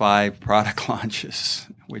was 5 product launches,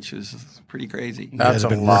 which is pretty crazy. You guys have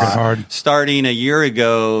been working hard. Starting a year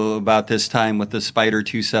ago, about this time, with the Spider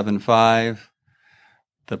 275,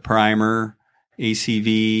 the Primer,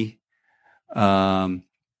 ACV,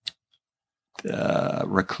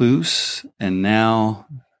 Recluse, and now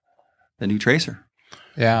the new Tracer.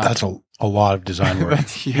 Yeah. That's a lot of design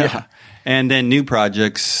work. Yeah. And then new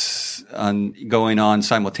projects going on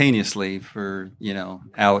simultaneously for,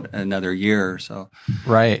 out another year or so.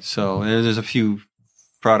 Right. So there's a few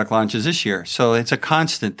product launches this year. So it's a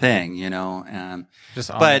constant thing,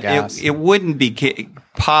 Just on but the gas. it wouldn't be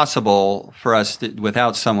possible for us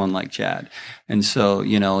without someone like Chad. And so,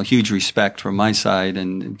 huge respect from my side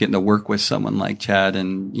and getting to work with someone like Chad.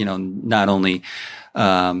 And, not only,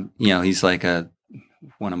 he's like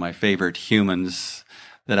one of my favorite humans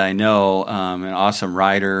that I know, an awesome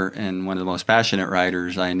rider and one of the most passionate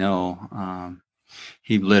riders I know.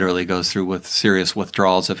 He literally goes through with serious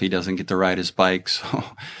withdrawals if he doesn't get to ride his bike. So,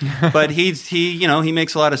 but he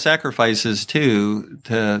makes a lot of sacrifices too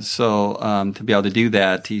to be able to do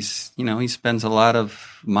that. He spends a lot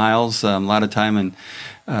of miles, a lot of time in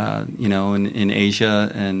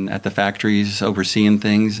Asia and at the factories overseeing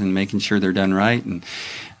things and making sure they're done right. And,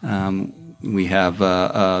 we have,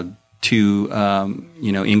 2,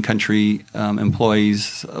 in-country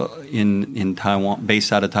employees in Taiwan,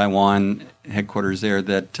 based out of Taiwan, headquarters there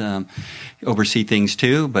that oversee things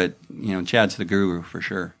too. But Chad's the guru for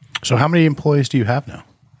sure. So how many employees do you have now?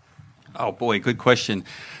 Oh boy, good question.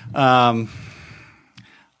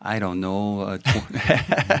 I don't know,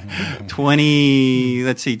 20,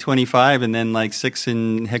 let's see, 25, and then like 6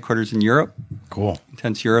 in headquarters in Europe. Cool.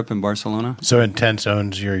 Intense Europe and Barcelona. So Intense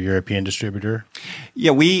owns your European distributor? Yeah,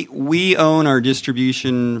 we own our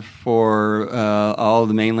distribution for all of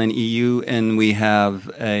the mainland EU, and we have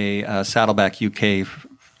a Saddleback UK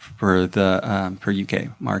for the for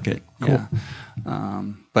UK market. Cool. Yeah.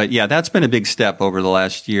 But yeah, that's been a big step over the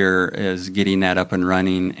last year, is getting that up and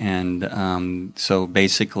running. And so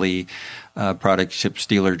basically, product ships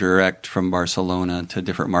dealer direct from Barcelona to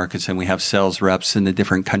different markets, and we have sales reps in the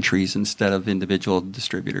different countries instead of individual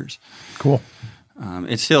distributors. Cool.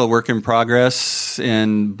 It's still a work in progress,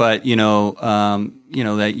 but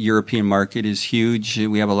that European market is huge.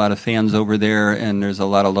 We have a lot of fans over there, and there's a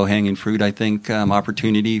lot of low hanging fruit. I think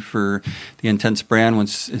opportunity for the Intense brand,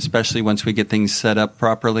 especially once we get things set up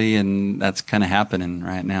properly, and that's kind of happening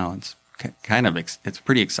right now. It's it's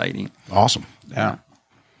pretty exciting. Awesome. Yeah.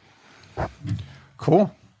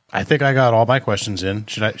 Cool. I think I got all my questions in.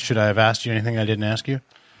 Should I have asked you anything I didn't ask you?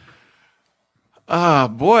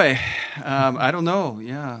 Boy, I don't know.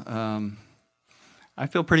 Yeah, I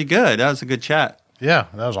feel pretty good. That was a good chat. Yeah,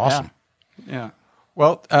 that was awesome. Yeah.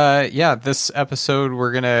 Well, this episode,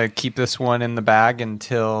 we're going to keep this one in the bag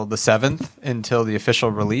until the 7th, until the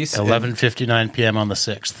official release. 11:59 p.m. on the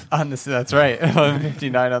 6th. That's right,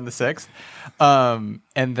 11:59 on the 6th.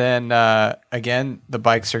 And then, again, the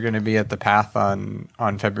bikes are going to be at the Path on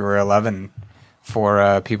February 11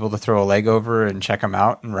 for people to throw a leg over and check them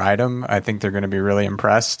out and ride them. I think they're going to be really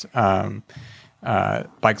impressed.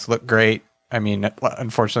 Bikes look great. I mean,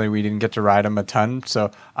 unfortunately, we didn't get to ride them a ton,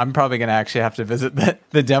 so I'm probably going to actually have to visit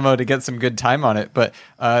the demo to get some good time on it. But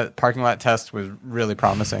parking lot test was really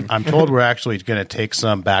promising. I'm told we're actually going to take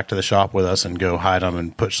some back to the shop with us and go hide them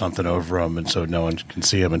and put something over them, and so no one can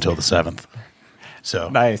see them until the 7th. So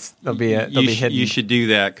nice. They'll be hidden. You should do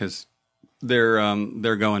that because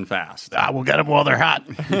they're going fast. We'll get them while they're hot.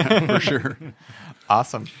 Yeah, for sure.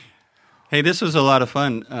 Awesome. Hey, this was a lot of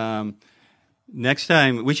fun. Next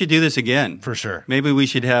time, we should do this again. For sure. Maybe we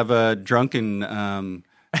should have a drunken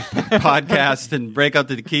podcast and break out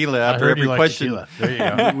the tequila after every question. Tequila. There you go.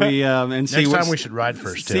 And Next time we should ride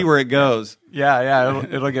first, see where it goes. Yeah,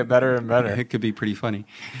 it'll get better and better. It could be pretty funny.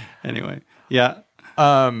 Anyway, yeah.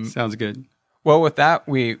 Sounds good. Well, with that,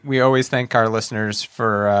 we always thank our listeners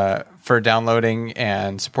for downloading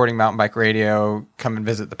and supporting Mountain Bike Radio. Come and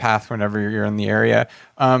visit the Path whenever you're in the area.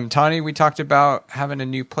 Tawny, we talked about having a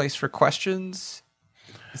new place for questions.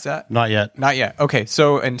 Is that? Not yet. Not yet. Okay,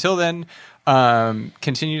 so until then,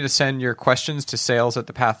 continue to send your questions to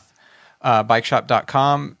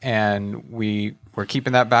sales@thepathbikeshop.com, and we're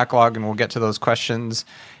keeping that backlog, and we'll get to those questions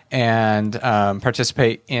and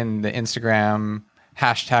participate in the Instagram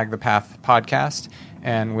 #ThePathPodcast.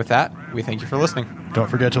 And with that, we thank you for listening. Don't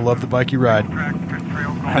forget to love the bike you ride.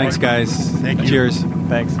 Thanks, guys. Thank you. Cheers.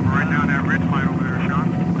 Thanks. Right down that ridge line over there,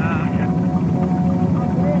 Sean.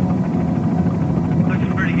 Okay.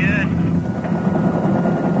 Looks pretty good.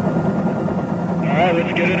 All right,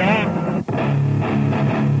 let's get it on.